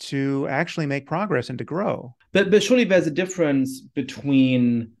to actually make progress and to grow. But surely there's a difference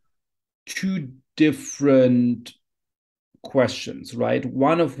between two different questions, right?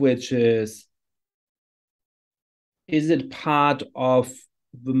 One of which is it part of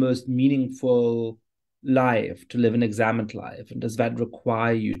the most meaningful life to live an examined life? And does that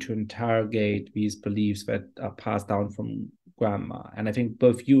require you to interrogate these beliefs that are passed down from grandma? And I think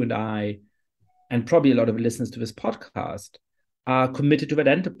both you and I, and probably a lot of listeners to this podcast, are committed to that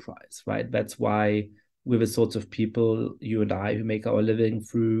enterprise, right? That's why we're the sorts of people, you and I, who make our living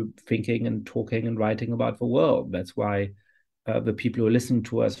through thinking and talking and writing about the world. That's why the people who are listening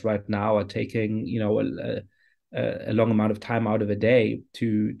to us right now are taking, a long amount of time out of a day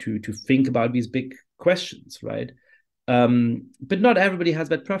to think about these big questions, right? But not everybody has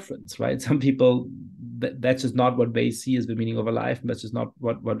that preference, right? Some people, that's just not what they see as the meaning of a life, and that's just not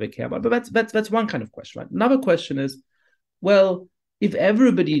what they care about. But that's one kind of question, right? Another question is, well, if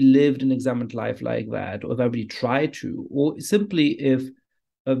everybody lived an examined life like that, or if everybody tried to, or simply if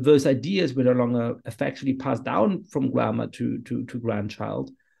those ideas were no longer effectively passed down from grandma to grandchild,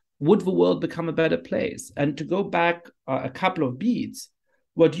 would the world become a better place? And to go back a couple of beats,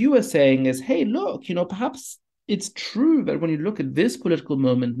 what you were saying is, hey, look, perhaps it's true that when you look at this political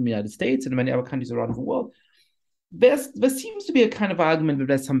moment in the United States and many other countries around the world, there seems to be a kind of argument that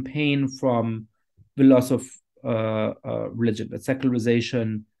there's some pain from the loss of religion, that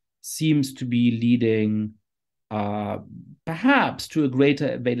secularization seems to be leading perhaps to a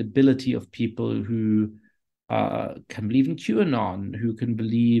greater availability of people who can believe in QAnon, who can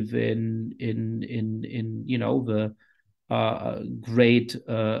believe in the great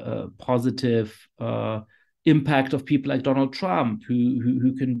positive impact of people like Donald Trump,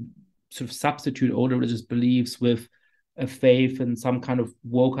 who can sort of substitute older religious beliefs with a faith in some kind of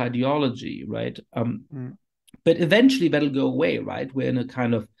woke ideology, right? But eventually that'll go away, right? We're in a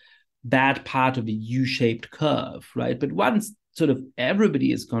kind of that part of the U-shaped curve, right? But once sort of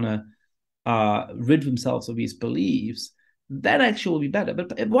everybody is going to rid themselves of these beliefs, that actually will be better.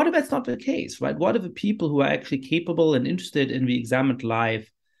 But what if that's not the case, right? What if the people who are actually capable and interested in the examined life,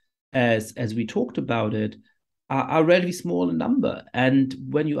 as we talked about it, are relatively small in number? And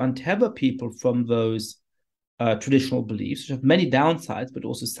when you untether people from those traditional beliefs, which have many downsides, but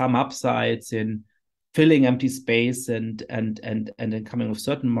also some upsides in filling empty space and then coming with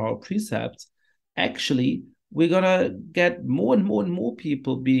certain moral precepts, actually, we're gonna get more and more and more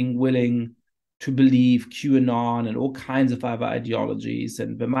people being willing to believe QAnon and all kinds of other ideologies,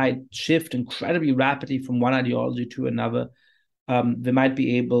 and they might shift incredibly rapidly from one ideology to another. We might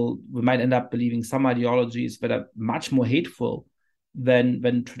end up believing some ideologies that are much more hateful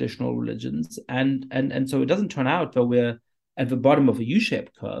than traditional religions, and so it doesn't turn out that we're at the bottom of a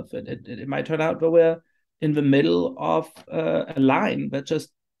U-shaped curve. It might turn out that we're in the middle of a line that just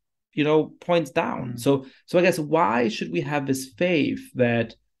points down. So I guess, why should we have this faith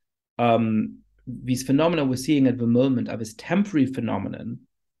that these phenomena we're seeing at the moment are this temporary phenomenon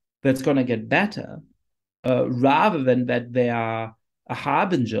that's going to get better, rather than that they are a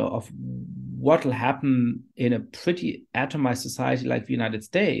harbinger of what will happen in a pretty atomized society like the United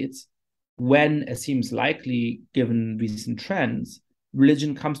States, when, as seems likely given recent trends,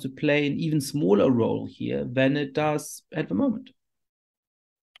 religion comes to play an even smaller role here than it does at the moment?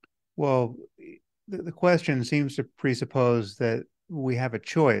 Well, the question seems to presuppose that we have a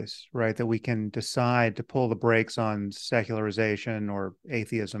choice, right? That we can decide to pull the brakes on secularization or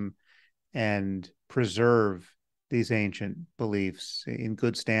atheism and preserve these ancient beliefs in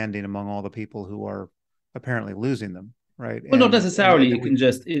good standing among all the people who are apparently losing them, right? Well, not necessarily. You can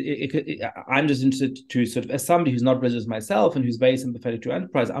just. I'm just interested to sort of, as somebody who's not religious myself and who's very sympathetic to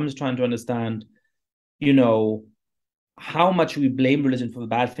enterprise, I'm just trying to understand, how much we blame religion for the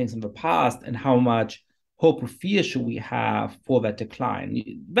bad things in the past, and how much hope or fear should we have for that decline.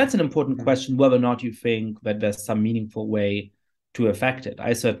 That's an important question, whether or not you think that there's some meaningful way to affect it.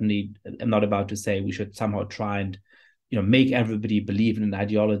 I certainly am not about to say we should somehow try and make everybody believe in an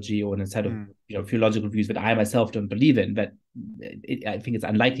ideology or in a set of theological views that I myself don't believe in. That I think it's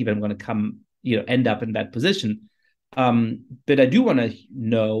unlikely that I'm going to end up in that position. But I do want to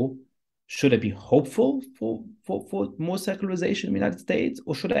know: should I be hopeful for more secularization in the United States,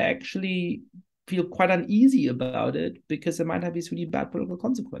 or should I actually feel quite uneasy about it because it might have these really bad political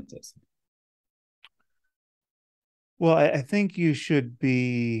consequences? Well, I think you should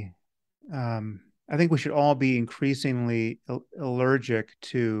be. I think we should all be increasingly allergic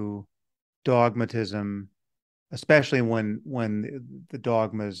to dogmatism, especially when the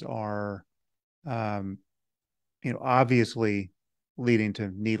dogmas are, obviously leading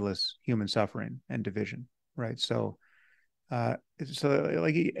to needless human suffering and division, right? So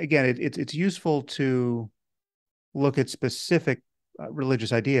like again, it's useful to look at specific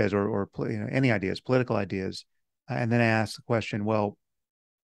religious ideas or any ideas, political ideas, and then ask the question, well,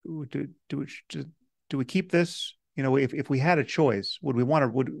 do we keep this? If we had a choice, would we want to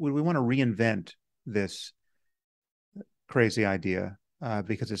reinvent this crazy idea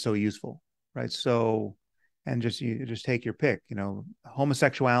because it's so useful, right? So, and you just take your pick.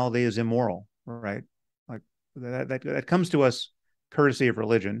 Homosexuality is immoral, right? Like that comes to us courtesy of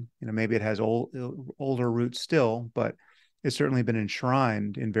religion. Maybe it has older roots still, but it's certainly been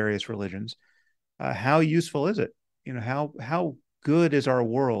enshrined in various religions. How useful is it? How good is our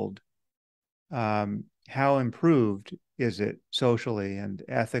world? How improved is it socially and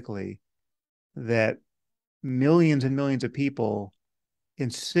ethically that millions and millions of people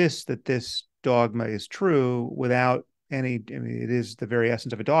insist that this dogma is true without any, it is the very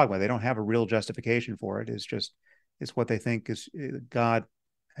essence of a dogma. They don't have a real justification for it. It's what they think is God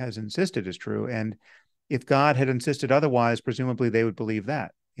has insisted is true. And if God had insisted otherwise, presumably they would believe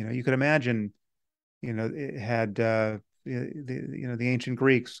that. You could imagine, it had the ancient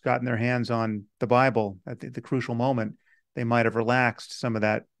Greeks gotten their hands on the Bible at the crucial moment, they might have relaxed some of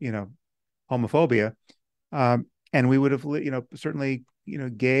that, homophobia, and we would have, certainly,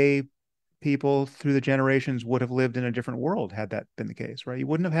 gay people through the generations would have lived in a different world had that been the case, right? You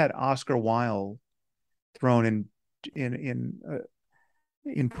wouldn't have had Oscar Wilde thrown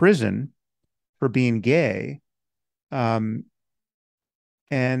in prison for being gay, and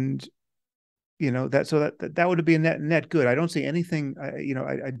that would be a net good. I don't see anything.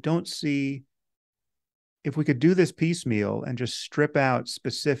 I don't see, if we could do this piecemeal and just strip out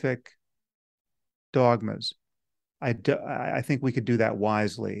specific dogmas. I think we could do that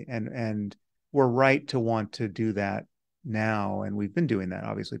wisely, and we're right to want to do that now, and we've been doing that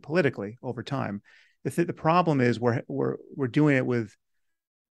obviously politically over time. The problem is we're doing it with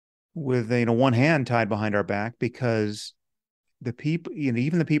one hand tied behind our back, because the people,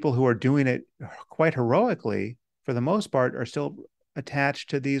 even the people who are doing it quite heroically, for the most part, are still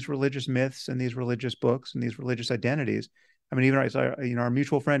attached to these religious myths and these religious books and these religious identities. I mean, even our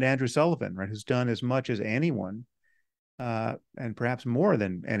mutual friend Andrew Sullivan, right, who's done as much as anyone, and perhaps more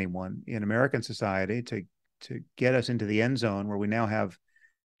than anyone in American society to get us into the end zone where we now have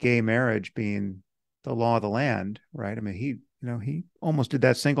gay marriage being the law of the land, right? I mean, he almost did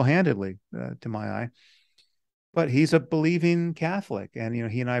that single-handedly, to my eye. But he's a believing Catholic, and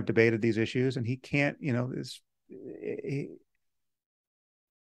he and I have debated these issues, and he can't,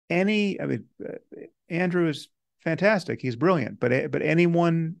 Andrew is fantastic. He's brilliant, but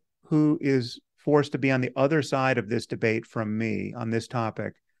anyone who is forced to be on the other side of this debate from me on this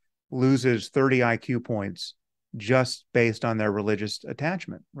topic loses 30 IQ points just based on their religious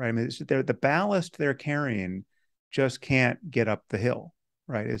attachment, right? I mean, the ballast they're carrying just can't get up the hill,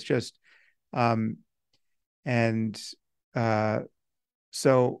 right? It's just,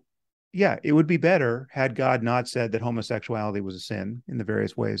 so yeah, it would be better had God not said that homosexuality was a sin in the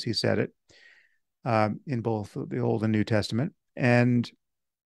various ways he said it, in both the Old and New Testament. And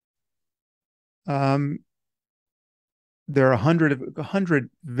there are 100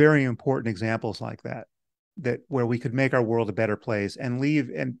 very important examples like that where we could make our world a better place and leave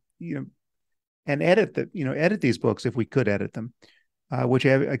and edit these books if we could edit them,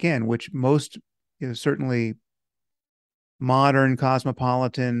 which most, certainly modern,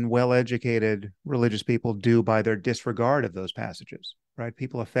 cosmopolitan, well-educated religious people do by their disregard of those passages, right?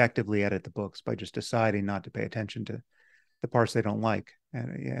 People effectively edit the books by just deciding not to pay attention to the parts they don't like.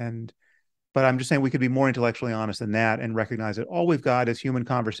 But I'm just saying we could be more intellectually honest than that and recognize that all we've got is human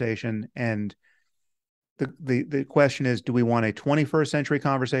conversation. And the question is, do we want a 21st century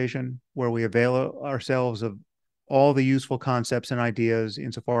conversation where we avail ourselves of all the useful concepts and ideas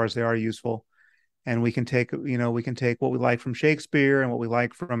insofar as they are useful? And we can take what we like from Shakespeare and what we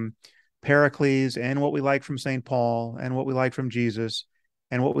like from Pericles and what we like from St. Paul and what we like from Jesus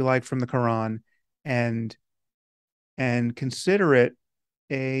and what we like from the Quran, and and consider it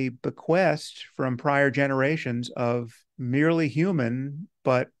a bequest from prior generations of merely human,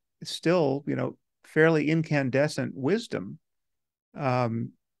 but still, fairly incandescent wisdom,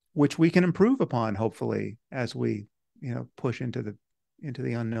 um, which we can improve upon, hopefully, as we, push into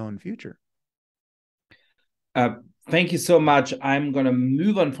the unknown future. Uh, Thank you so much. I'm going to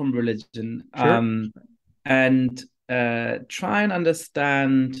move on from religion, Sure. and try and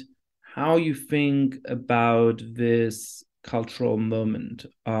understand how you think about this cultural moment.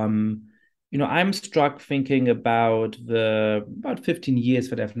 I'm struck thinking about the about 15 years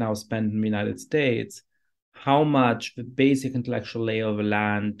that I've now spent in the United States, how much the basic intellectual layer of the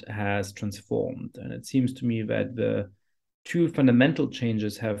land has transformed. And it seems to me that the two fundamental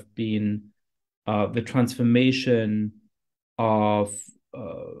changes have been the transformation of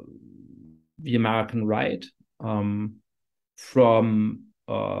the American right, from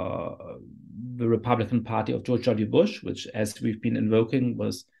the Republican Party of George W. Bush, which, as we've been invoking,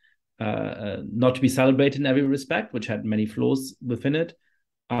 was not to be celebrated in every respect, which had many flaws within it,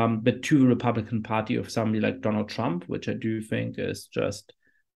 but to the Republican Party of somebody like Donald Trump, which I do think is just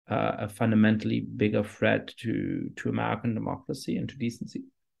a fundamentally bigger threat to American democracy and to decency.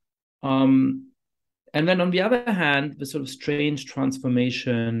 Um, and then on the other hand, the sort of strange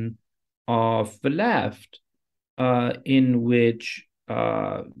transformation of the left, in which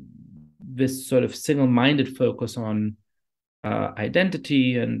this sort of single-minded focus on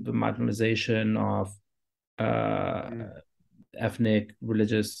identity and the marginalization of ethnic,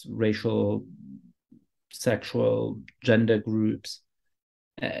 religious, racial, sexual, gender groups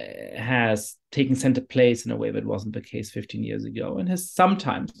has taken center place in a way that wasn't the case 15 years ago, and has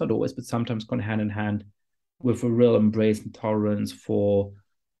sometimes, not always, but sometimes gone hand in hand with a real embrace and tolerance for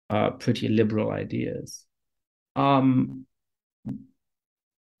pretty liberal ideas. Um,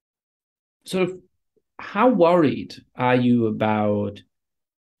 sort of, how worried are you about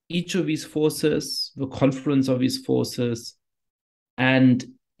each of these forces, the confluence of these forces, and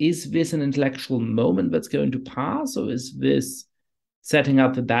is this an intellectual moment that's going to pass, or is this setting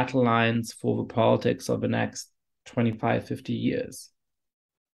up the battle lines for the politics of the next 25, 50 years?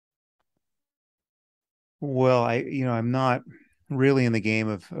 Well, I'm not really in the game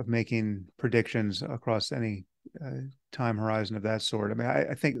of making predictions across any time horizon of that sort. I mean,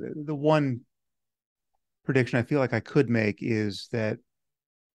 I think the one prediction I feel like I could make is that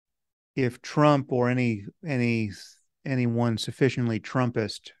if Trump or anyone sufficiently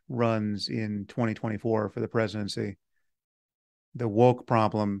Trumpist runs in 2024 for the presidency, the woke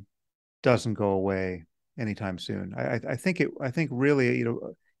problem doesn't go away anytime soon. I think really,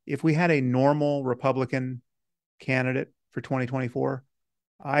 if we had a normal Republican candidate for 2024,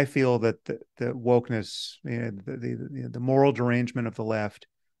 I feel that the wokeness, the moral derangement of the left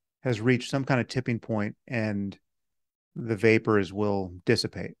has reached some kind of tipping point, and the vapors will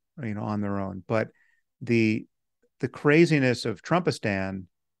dissipate, on their own. But the the craziness of Trumpistan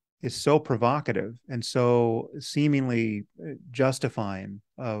is so provocative and so seemingly justifying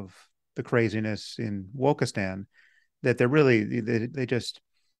of the craziness in Wokistan that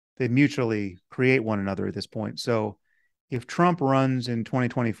they mutually create one another at this point. So if Trump runs in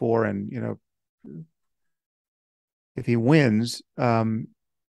 2024 and if he wins,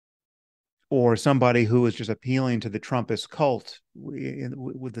 or somebody who is just appealing to the Trumpist cult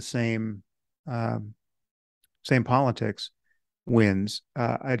with the same politics wins,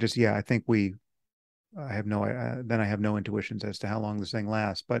 I think I have no then I have no intuitions as to how long this thing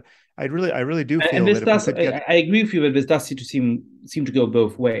lasts. But I really do And feel this that if we does, could get, I agree with you that this does seem to go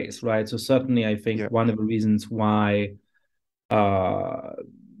both ways, right? So certainly, I think yeah, one of the reasons why uh,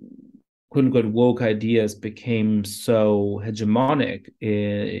 quote unquote woke ideas became so hegemonic,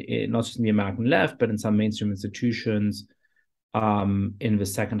 not just in the American left, but in some mainstream institutions, in the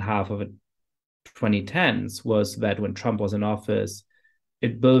second half of the 2010s, was that when Trump was in office,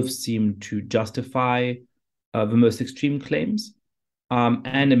 it both seemed to justify the most extreme claims,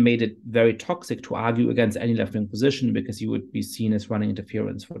 and it made it very toxic to argue against any left wing position because you would be seen as running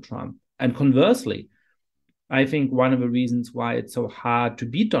interference for Trump. And conversely, I think one of the reasons why it's so hard to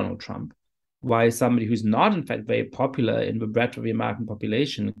beat Donald Trump, why somebody who's not, in fact, very popular in the breadth of the American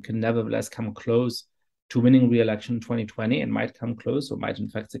population can nevertheless come close to winning re-election in 2020 and might come close or might, in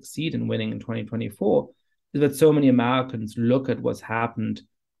fact, succeed in winning in 2024, is that so many Americans look at what's happened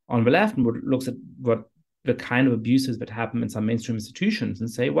on the left and looks at what the kind of abuses that happen in some mainstream institutions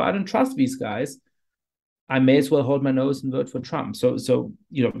and say, well, I don't trust these guys. I may as well hold my nose and vote for Trump. So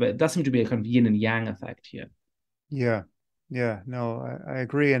there does seem to be a kind of yin and yang effect here. yeah, yeah, no, I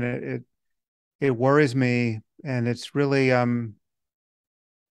agree, and it worries me, and it's really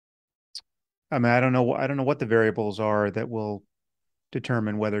I mean, I don't know what the variables are that will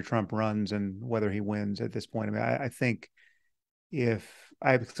determine whether Trump runs and whether he wins at this point. I mean, I think if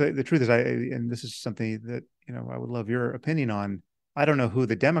I the truth is, and this is something that I would love your opinion on. I don't know who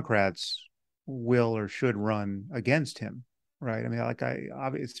the Democrats will or should run against him, right? I mean,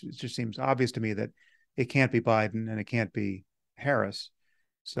 it just seems obvious to me that it can't be Biden and it can't be Harris.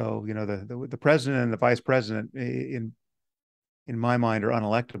 So the president and the vice president in my mind are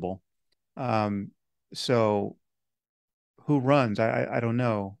unelectable. Um, so who runs? I don't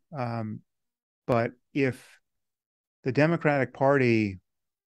know. But if the Democratic Party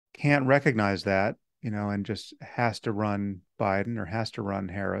can't recognize that, and just has to run Biden or has to run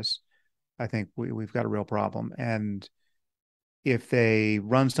Harris, I think we've got a real problem. And if they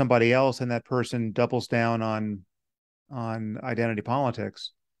run somebody else and that person doubles down on identity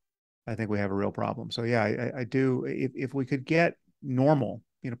politics, I think we have a real problem. So yeah, I do. If we could get normal,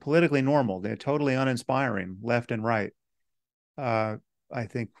 politically normal, they're totally uninspiring, left and right. I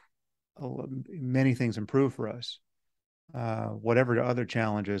think many things improve for us. Whatever other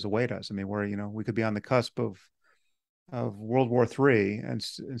challenges await us. I mean, we could be on the cusp of World War III, and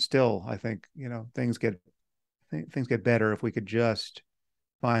still, I think things get better if we could just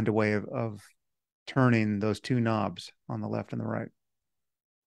find a way of turning those two knobs on the left and the right.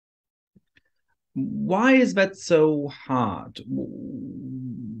 Why is that so hard?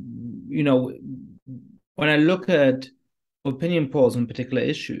 When I look at opinion polls on particular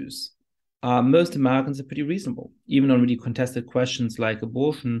issues, most Americans are pretty reasonable, even on really contested questions like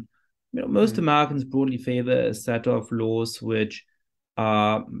abortion. Most Americans broadly favor a set of laws which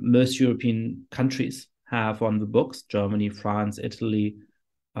most European countries have on the books. Germany, France, Italy,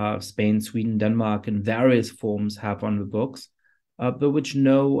 Spain, Sweden, Denmark, in various forms have on the books, but which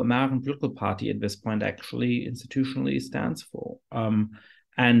no American political party at this point actually institutionally stands for.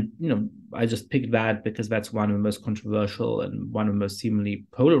 And I just picked that because that's one of the most controversial and one of the most seemingly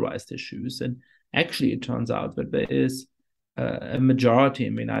polarized issues. And actually, it turns out that there is a majority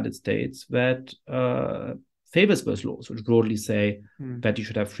in the United States that favors those laws, which broadly say that you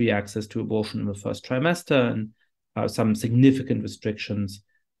should have free access to abortion in the first trimester and some significant restrictions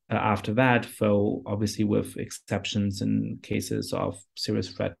after that, though obviously with exceptions in cases of serious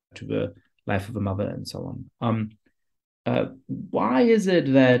threat to the life of a mother and so on. Why is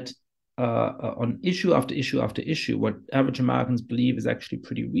it that on issue after issue after issue, what average Americans believe is actually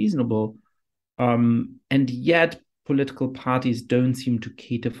pretty reasonable, and yet political parties don't seem to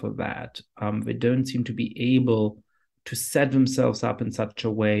cater for that? They don't seem to be able to set themselves up in such a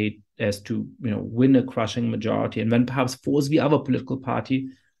way as to win a crushing majority and then perhaps force the other political party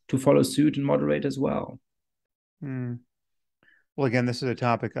to follow suit and moderate as well. Well, again, this is a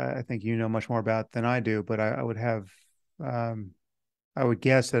topic I think you know much more about than I do, but I would have I would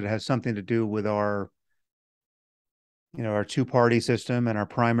guess that it has something to do with our two-party system and our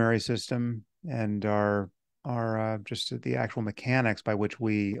primary system and our just the actual mechanics by which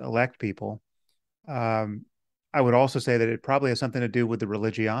we elect people. I would also say that it probably has something to do with the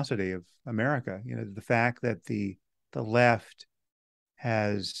religiosity of America. The fact that the left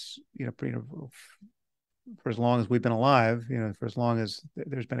has, for as long as we've been alive, for as long as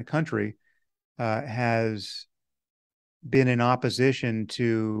there's been a country, has been in opposition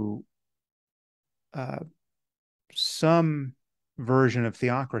to some version of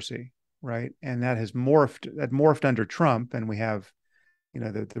theocracy, right? And that has morphed under Trump, and we have,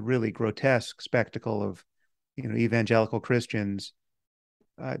 the really grotesque spectacle of, evangelical Christians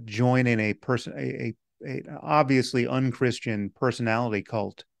joining a obviously unchristian personality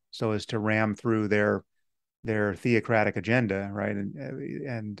cult so as to ram through their theocratic agenda, right?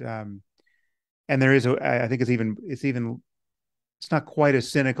 And there is I think it's not quite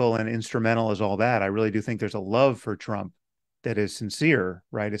as cynical and instrumental as all that. I really do think there's a love for Trump that is sincere,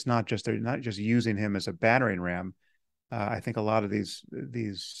 right? It's not just they're not just using him as a battering ram. I think a lot of these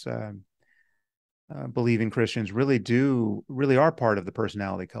believing Christians really are part of the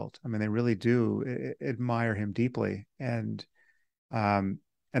personality cult. I mean, they really do admire him deeply, and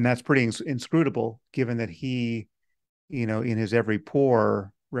that's pretty inscrutable, given that he, in his every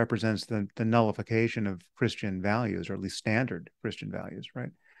pore represents the nullification of Christian values, or at least standard Christian values,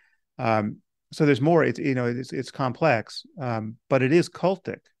 right? So there's more. It's complex, but it is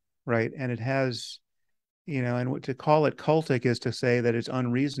cultic, right? And it has, and to call it cultic is to say that it's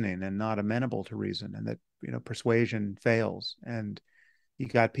unreasoning and not amenable to reason, and that persuasion fails, and you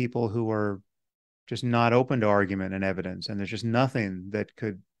got people who are just not open to argument and evidence, and there's just nothing that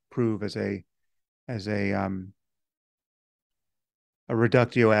could prove as a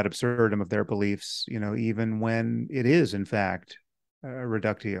reductio ad absurdum of their beliefs, even when it is in fact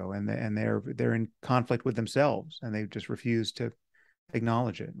reductio, and they're in conflict with themselves, and they just refuse to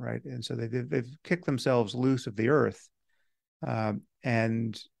acknowledge it, right? And so they've kicked themselves loose of the earth,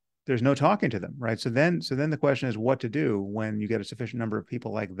 and there's no talking to them, right? So then the question is what to do when you get a sufficient number of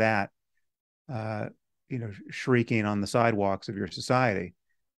people like that, uh, shrieking on the sidewalks of your society,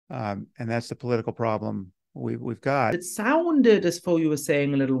 and that's the political problem we've got. It sounded as though you were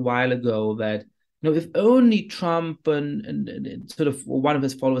saying a little while ago that, if only Trump and sort of one of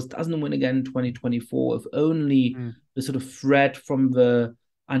his followers doesn't win again in 2024, if only Mm. the sort of threat from the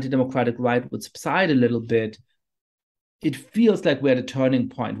anti-democratic right would subside a little bit, it feels like we're at a turning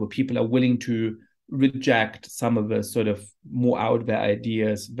point where people are willing to reject some of the sort of more out there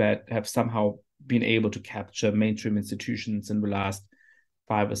ideas that have somehow been able to capture mainstream institutions in the last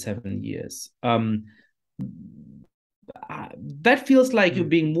 5 or 7 years. That feels like you're Mm.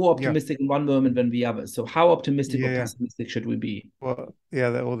 being more Yeah. optimistic in one moment than the other. So how optimistic or Yeah. pessimistic should we be? Well, yeah.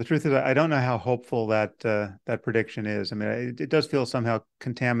 Well, the truth is, I don't know how hopeful that prediction is. I mean, it does feel somehow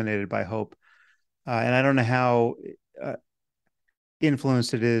contaminated by hope, and I don't know how uh,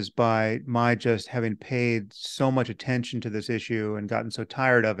 influenced it is by my just having paid so much attention to this issue and gotten so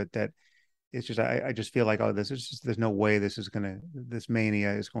tired of it that it's just I just feel like, oh, this is just, there's no way this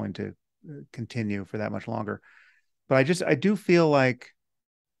mania is going to continue for that much longer. But I do feel like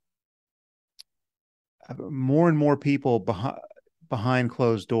more and more people behind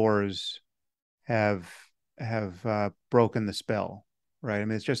closed doors have broken the spell, right? I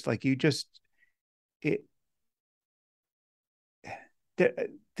mean, it's just like it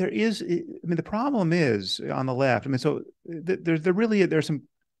there there is. I mean, the problem is on the left. I mean, so there's some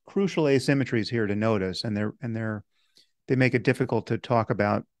crucial asymmetries here to notice, and they make it difficult to talk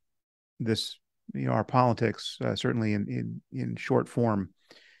about this, our politics, certainly in short form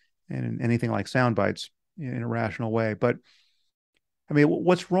and in anything like sound bites in a rational way. But I mean,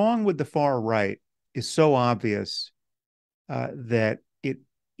 what's wrong with the far right is so obvious that it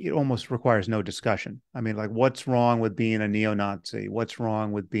almost requires no discussion. I mean, like, what's wrong with being a neo-Nazi? What's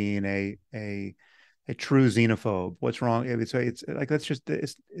wrong with being a true xenophobe? What's wrong? It's like, that's just,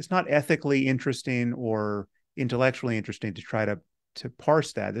 it's not ethically interesting or intellectually interesting to try to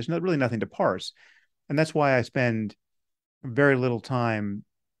parse that. There's really nothing to parse, and that's why I spend very little time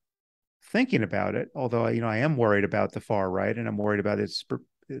thinking about it. Although I am worried about the far right, and I'm worried about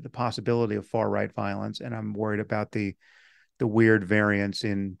the possibility of far right violence, and I'm worried about the weird variants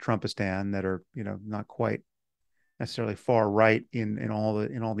in Trumpistan that are not quite necessarily far right in all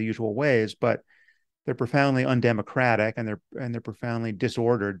the usual ways, but they're profoundly undemocratic, and they're profoundly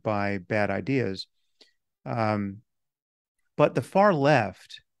disordered by bad ideas. But the far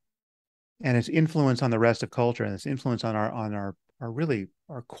left and its influence on the rest of culture, and its influence on our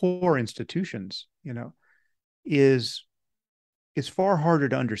core institutions, is far harder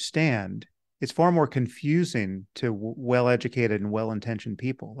to understand. It's far more confusing to well-educated and well-intentioned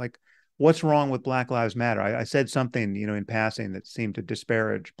people. Like, what's wrong with Black Lives Matter? I said something, in passing that seemed to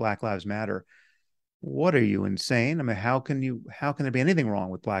disparage Black Lives Matter. What are you, insane? I mean, how can there be anything wrong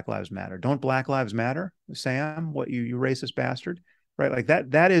with Black Lives Matter? Don't Black Lives Matter, Sam? What, you racist bastard? Right? Like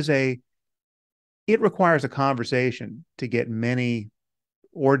it requires a conversation to get many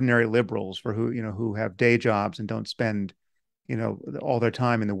ordinary liberals who have day jobs and don't spend all their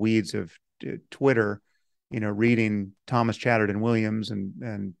time in the weeds of Twitter, reading Thomas Chatterton Williams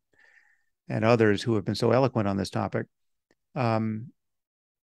and others who have been so eloquent on this topic.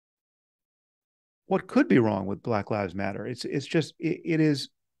 What could be wrong with Black Lives Matter? It is,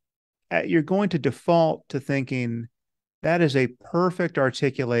 you're going to default to thinking that is a perfect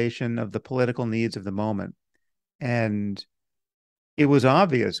articulation of the political needs of the moment. And it was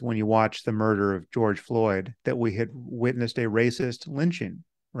obvious when you watched the murder of George Floyd that we had witnessed a racist lynching,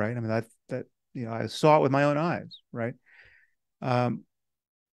 right? I mean, that I saw it with my own eyes, right?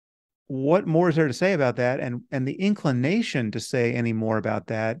 What more is there to say about that? And the inclination to say any more about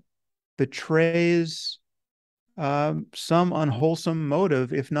that betrays some unwholesome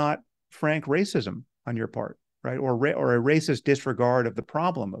motive, if not frank racism on your part, right? Or a racist disregard of the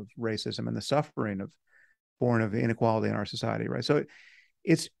problem of racism and the suffering born of inequality in our society, right? So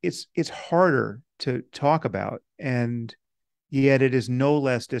it's harder to talk about, and yet it is no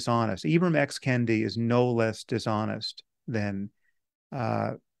less dishonest. Ibram X. Kendi is no less dishonest than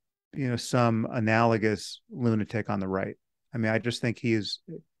some analogous lunatic on the right. I mean, I just think he is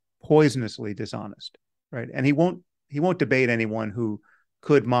poisonously dishonest, right? And he won't debate anyone who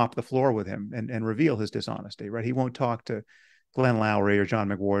could mop the floor with him and reveal his dishonesty, right? He won't talk to Glenn Loury or John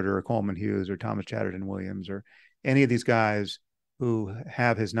McWhorter or Coleman Hughes or Thomas Chatterton Williams or any of these guys who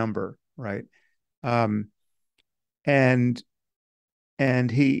have his number, right? And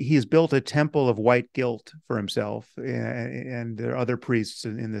and he's built a temple of white guilt for himself, and there are other priests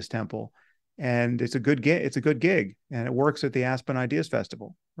in this temple, and it's a good gig, and it works at the Aspen Ideas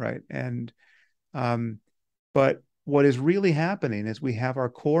Festival, right? And but what is really happening is we have our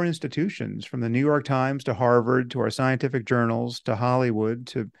core institutions, from the New York Times to Harvard to our scientific journals to Hollywood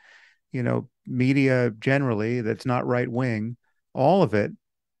to, media generally that's not right wing, all of it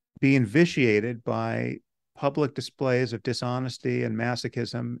being vitiated by public displays of dishonesty and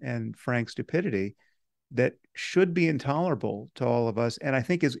masochism and frank stupidity that should be intolerable to all of us. And I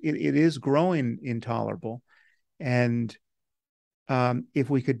think it is growing intolerable. And if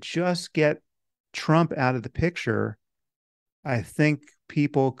we could just get Trump out of the picture, I think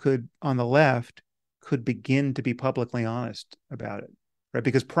people on the left, could begin to be publicly honest about it, right?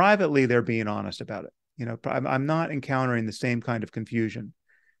 Because privately they're being honest about it. I'm not encountering the same kind of confusion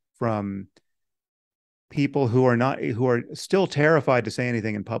from people who are still terrified to say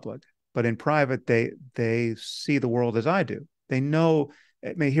anything in public, but in private they see the world as I do. They know.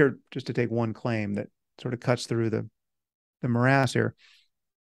 Here, just to take one claim that sort of cuts through the morass here.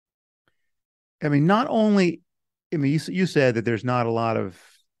 I mean, not only, you said that there's not a lot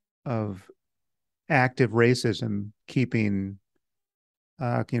of active racism keeping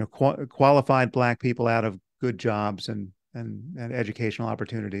qualified Black people out of good jobs and educational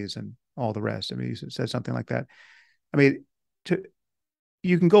opportunities and all the rest. I mean, you said something like that. I mean,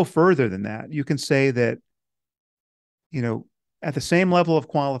 you can go further than that. You can say that, at the same level of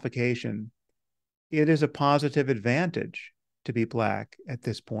qualification, it is a positive advantage to be Black at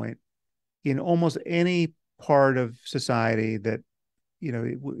this point in almost any part of society that,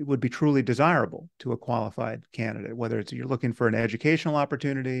 it would be truly desirable to a qualified candidate, whether it's you're looking for an educational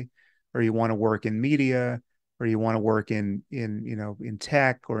opportunity, or you want to work in media, or you want to work in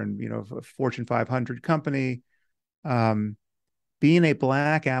tech, or in, a Fortune 500 company. Being a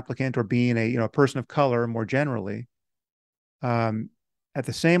Black applicant, or being a person of color more generally, at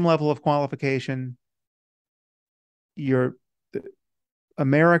the same level of qualification,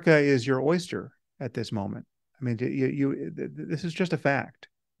 America is your oyster at this moment. I mean, this is just a fact,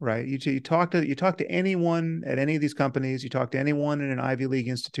 right? You talk to anyone at any of these companies, you talk to anyone in an Ivy League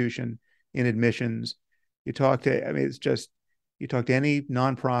institution in admissions, you talk to any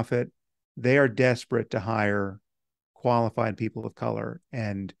nonprofit, they are desperate to hire qualified people of color.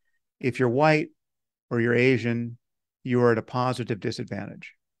 And if you're white or you're Asian, you are at a positive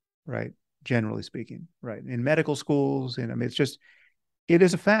disadvantage, right? Generally speaking, right? In medical schools, and I mean, it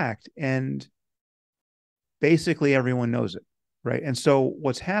is a fact. And basically everyone knows it, right? And so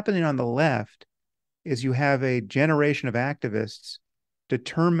what's happening on the left is you have a generation of activists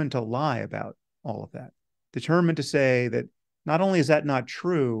determined to lie about all of that, determined to say that not only is that not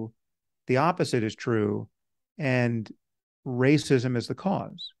true, the opposite is true, and racism is the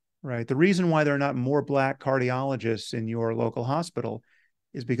cause, right? The reason why there are not more Black cardiologists in your local hospital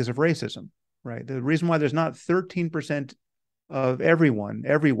is because of racism, right? The reason why there's not 13% of everyone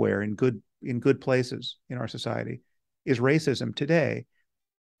everywhere in good places in our society is racism today.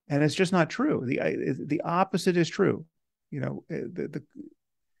 And it's just not true. The opposite is true.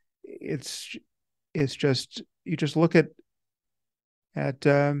 It's just, you just look at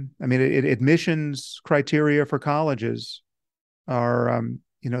admissions criteria for colleges are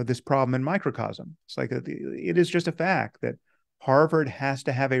this problem in microcosm. It's like it is just a fact that Harvard has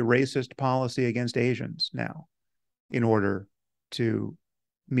to have a racist policy against Asians now in order to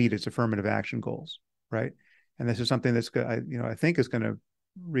meet its affirmative action goals, right? And this is something that's, I think is going to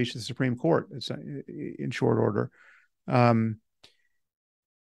reach the Supreme Court in short order. So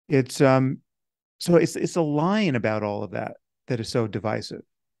it's a lying about all of that is so divisive,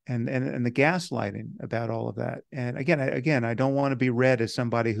 and the gaslighting about all of that. And again, I don't want to be read as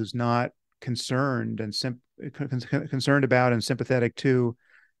somebody who's not concerned about and sympathetic to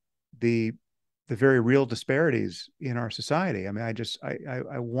the very real disparities in our society. I mean,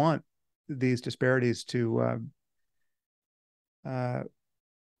 I want these disparities to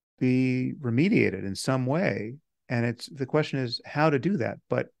be remediated in some way. And the question is how to do that.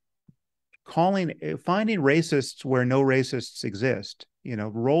 But finding racists where no racists exist,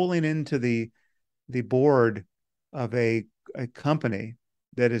 rolling into the board of a company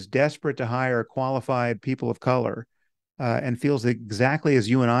that is desperate to hire qualified people of color, and feels exactly as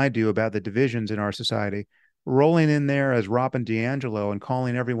you and I do about the divisions in our society, rolling in there as Robin DiAngelo and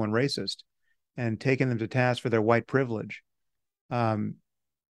calling everyone racist and taking them to task for their white privilege.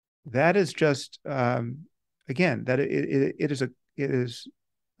 That is just, again, that it is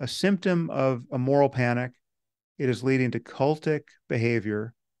a symptom of a moral panic. It is leading to cultic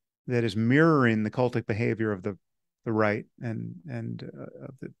behavior that is mirroring the cultic behavior of the the right and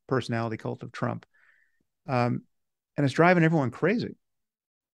of the personality cult of Trump, and it's driving everyone crazy.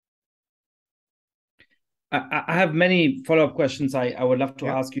 I have many follow-up questions I would love to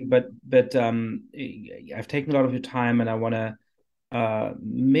Yeah, ask you, but I've taken a lot of your time, and I want to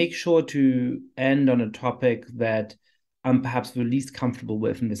make sure to end on a topic that I'm perhaps the least comfortable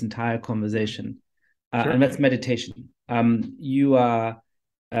with in this entire conversation, and sure. that's meditation. You are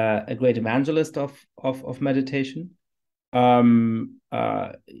a great evangelist of meditation.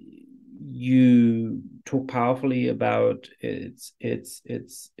 You talk powerfully about its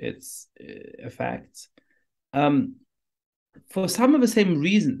effects. Um, for some of the same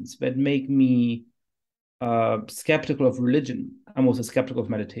reasons that make me skeptical of religion, I'm also skeptical of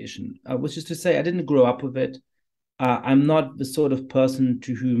meditation, which is to say, I didn't grow up with it. I'm not the sort of person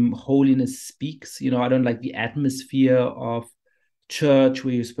to whom holiness speaks. I don't like the atmosphere of church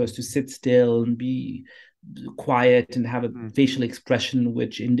where you're supposed to sit still and be quiet and have a Mm. facial expression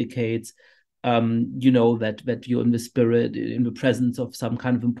which indicates that you're in the spirit, in the presence of some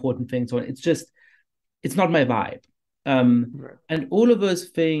kind of important thing. So it's not my vibe. Right. And all of those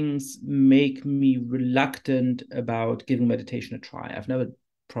things make me reluctant about giving meditation a try. I've never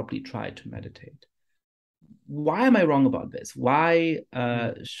properly tried to meditate. Why am I wrong about this? Why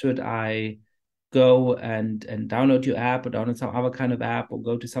Mm. should I go and download your app or download some other kind of app or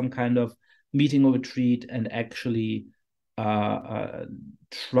go to some kind of meeting or retreat and actually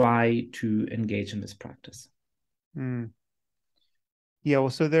try to engage in this practice? Mm. Yeah,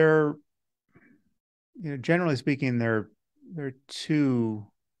 well, so there, generally speaking, there are two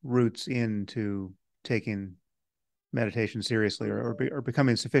routes into taking meditation seriously, or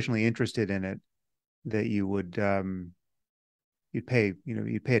becoming sufficiently interested in it that you'd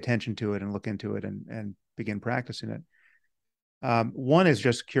pay attention to it and look into it and begin practicing it. One is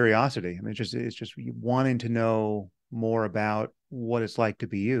just curiosity. I mean, it's just wanting to know more about what it's like to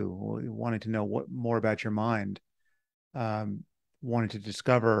be you, wanting to know what more about your mind, um, wanting to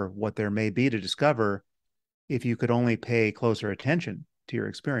discover what there may be to discover if you could only pay closer attention to your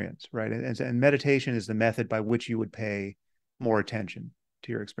experience, right? And meditation is the method by which you would pay more attention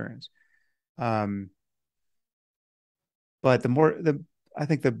to your experience. Um, but I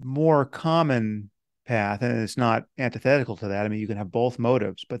think the more common path, and it's not antithetical to that. I mean, you can have both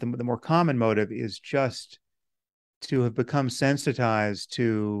motives, but the more common motive is just to have become sensitized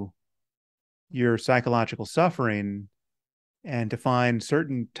to your psychological suffering and to find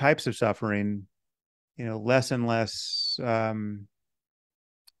certain types of suffering, less and less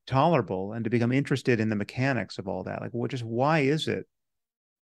tolerable, and to become interested in the mechanics of all that. Like, why is it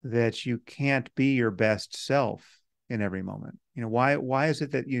that you can't be your best self in every moment? Why is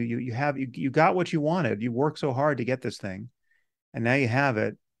it that you got what you wanted? You worked so hard to get this thing, and now you have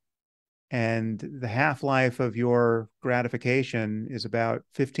it, and the half-life of your gratification is about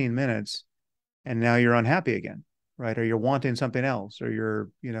 15 minutes, and now you're unhappy again, right? Or you're wanting something else, or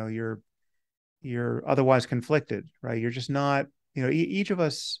you're otherwise conflicted, right? You're just not, each of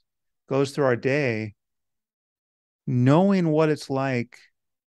us goes through our day knowing what it's like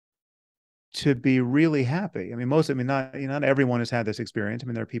to be really happy. I mean, not everyone has had this experience. I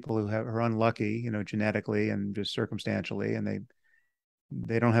mean, there are people who are unlucky, genetically and just circumstantially, and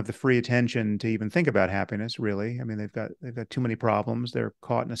they don't have the free attention to even think about happiness, really. I mean, they've got too many problems. They're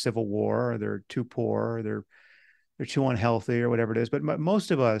caught in a civil war, or they're too poor, or they're too unhealthy, or whatever it is. But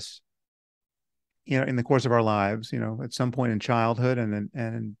most of us, in the course of our lives, at some point in childhood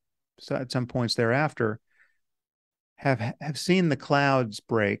and so at some points thereafter, have seen the clouds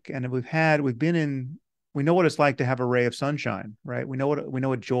break, and we know what it's like to have a ray of sunshine, right? We know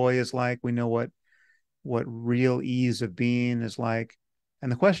what joy is like. We know what real ease of being is like.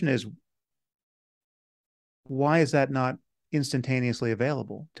 And the question is, why is that not instantaneously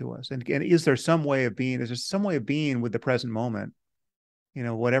available to us? And is there some way of being? Is there some way of being with the present moment?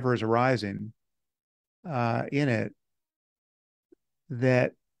 Whatever is arising in it,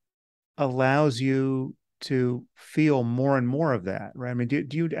 that allows you to feel more and more of that, right? I mean, do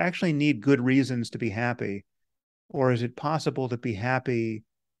you actually need good reasons to be happy, or is it possible to be happy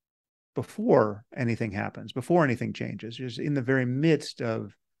before anything happens, before anything changes, just in the very midst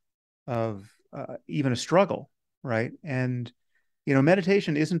of even a struggle, right? And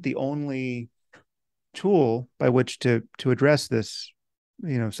meditation isn't the only tool by which to address this,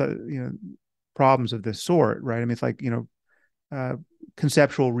 problems of this sort, right? I mean, it's like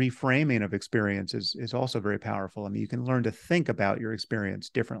conceptual reframing of experience is also very powerful. I mean, you can learn to think about your experience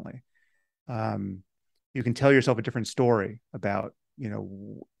differently. Um, you can tell yourself a different story about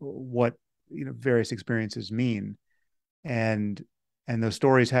what various experiences mean, and those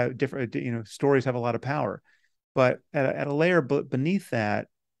stories have different stories have a lot of power. But at a layer beneath that,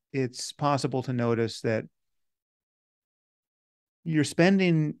 it's possible to notice that you're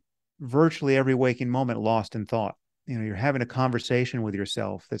spending virtually every waking moment lost in thought. You're having a conversation with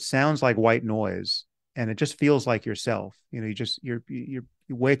yourself that sounds like white noise, and it just feels like yourself. You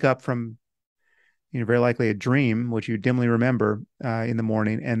wake up from, very likely a dream, which you dimly remember in the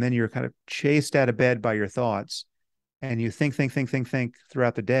morning, and then you're kind of chased out of bed by your thoughts, and you think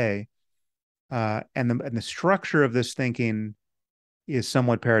throughout the day, and the structure of this thinking is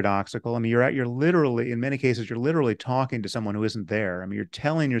somewhat paradoxical. I mean, you're literally, in many cases, you're literally talking to someone who isn't there. I mean, you're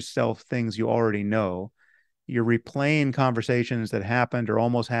telling yourself things you already know. You're replaying conversations that happened or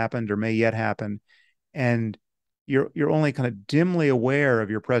almost happened or may yet happen, and you're only kind of dimly aware of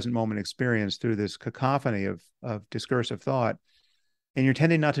your present moment experience through this cacophony of discursive thought, and you're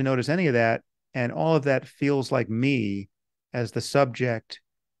tending not to notice any of that, and all of that feels like me as the subject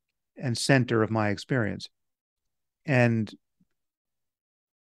and center of my experience. And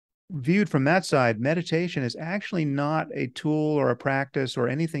viewed from that side, meditation is actually not a tool or a practice or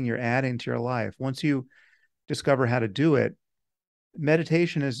anything you're adding to your life. Once you discover how to do it,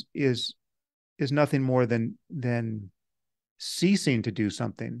 meditation is nothing more than ceasing to do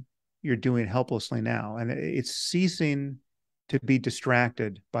something you're doing helplessly now, and it's ceasing to be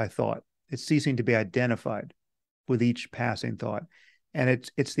distracted by thought. It's ceasing to be identified with each passing thought, and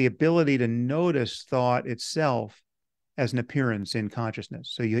it's the ability to notice thought itself as an appearance in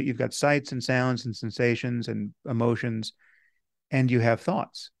consciousness. So you've got sights and sounds and sensations and emotions, and you have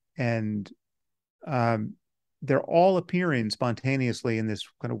thoughts, and they're all appearing spontaneously in this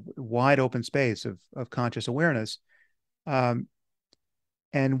kind of wide open space of conscious awareness. And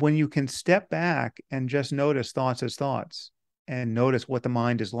when you can step back and just notice thoughts as thoughts, and notice what the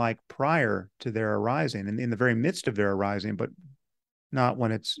mind is like prior to their arising and in the very midst of their arising, but not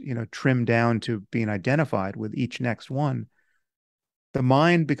when it's trimmed down to being identified with each next one, the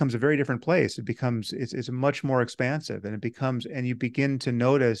mind becomes a very different place. It's much more expansive, and you begin to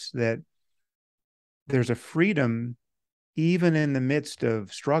notice that there's a freedom even in the midst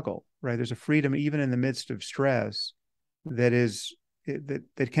of struggle, right? There's a freedom even in the midst of stress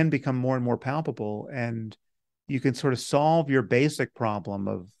that can become more and more palpable, and you can sort of solve your basic problem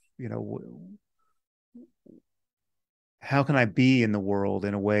of, how can I be in the world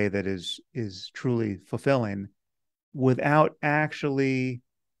in a way that is truly fulfilling without actually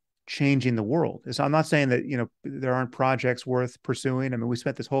changing the world. So I'm not saying that there aren't projects worth pursuing. I mean, we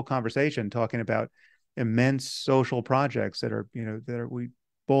spent this whole conversation talking about immense social projects that we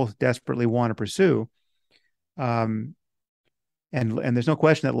both desperately want to pursue. And there's no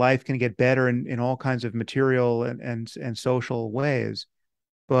question that life can get better in all kinds of material and social ways,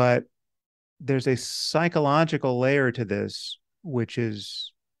 but there's a psychological layer to this, which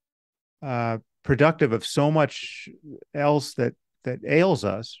is productive of so much else that ails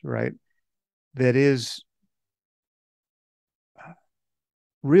us, right? That is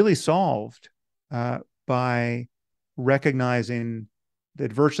really solved by recognizing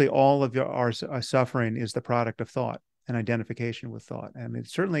that virtually all of our suffering is the product of thought and identification with thought. I mean,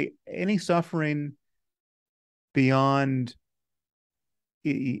 certainly any suffering beyond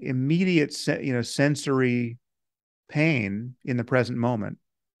immediate, sensory pain in the present moment,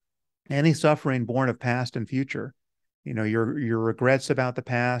 any suffering born of past and future, your regrets about the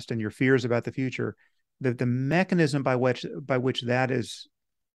past and your fears about the future, the mechanism by which that is,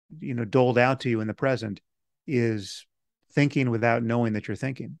 doled out to you in the present is thinking without knowing that you're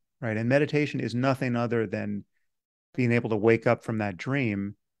thinking, right? And meditation is nothing other than being able to wake up from that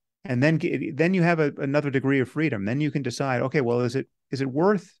dream, and then you have another degree of freedom. Then you can decide, okay, well, is it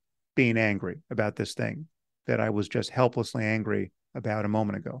worth being angry about this thing that I was just helplessly angry about a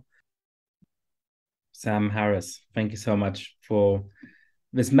moment ago? Sam Harris, thank you so much for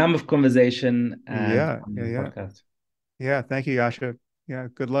this mammoth conversation and podcast. Yeah. Thank you, Yascha. Yeah.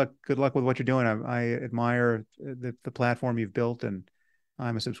 Good luck with what you're doing. I admire the platform you've built, and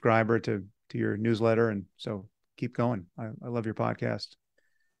I'm a subscriber to your newsletter. And so keep going. I love your podcast.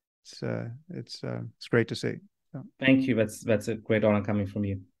 It's great to see. So, thank you. That's a great honor coming from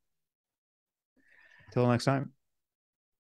you. Till next time.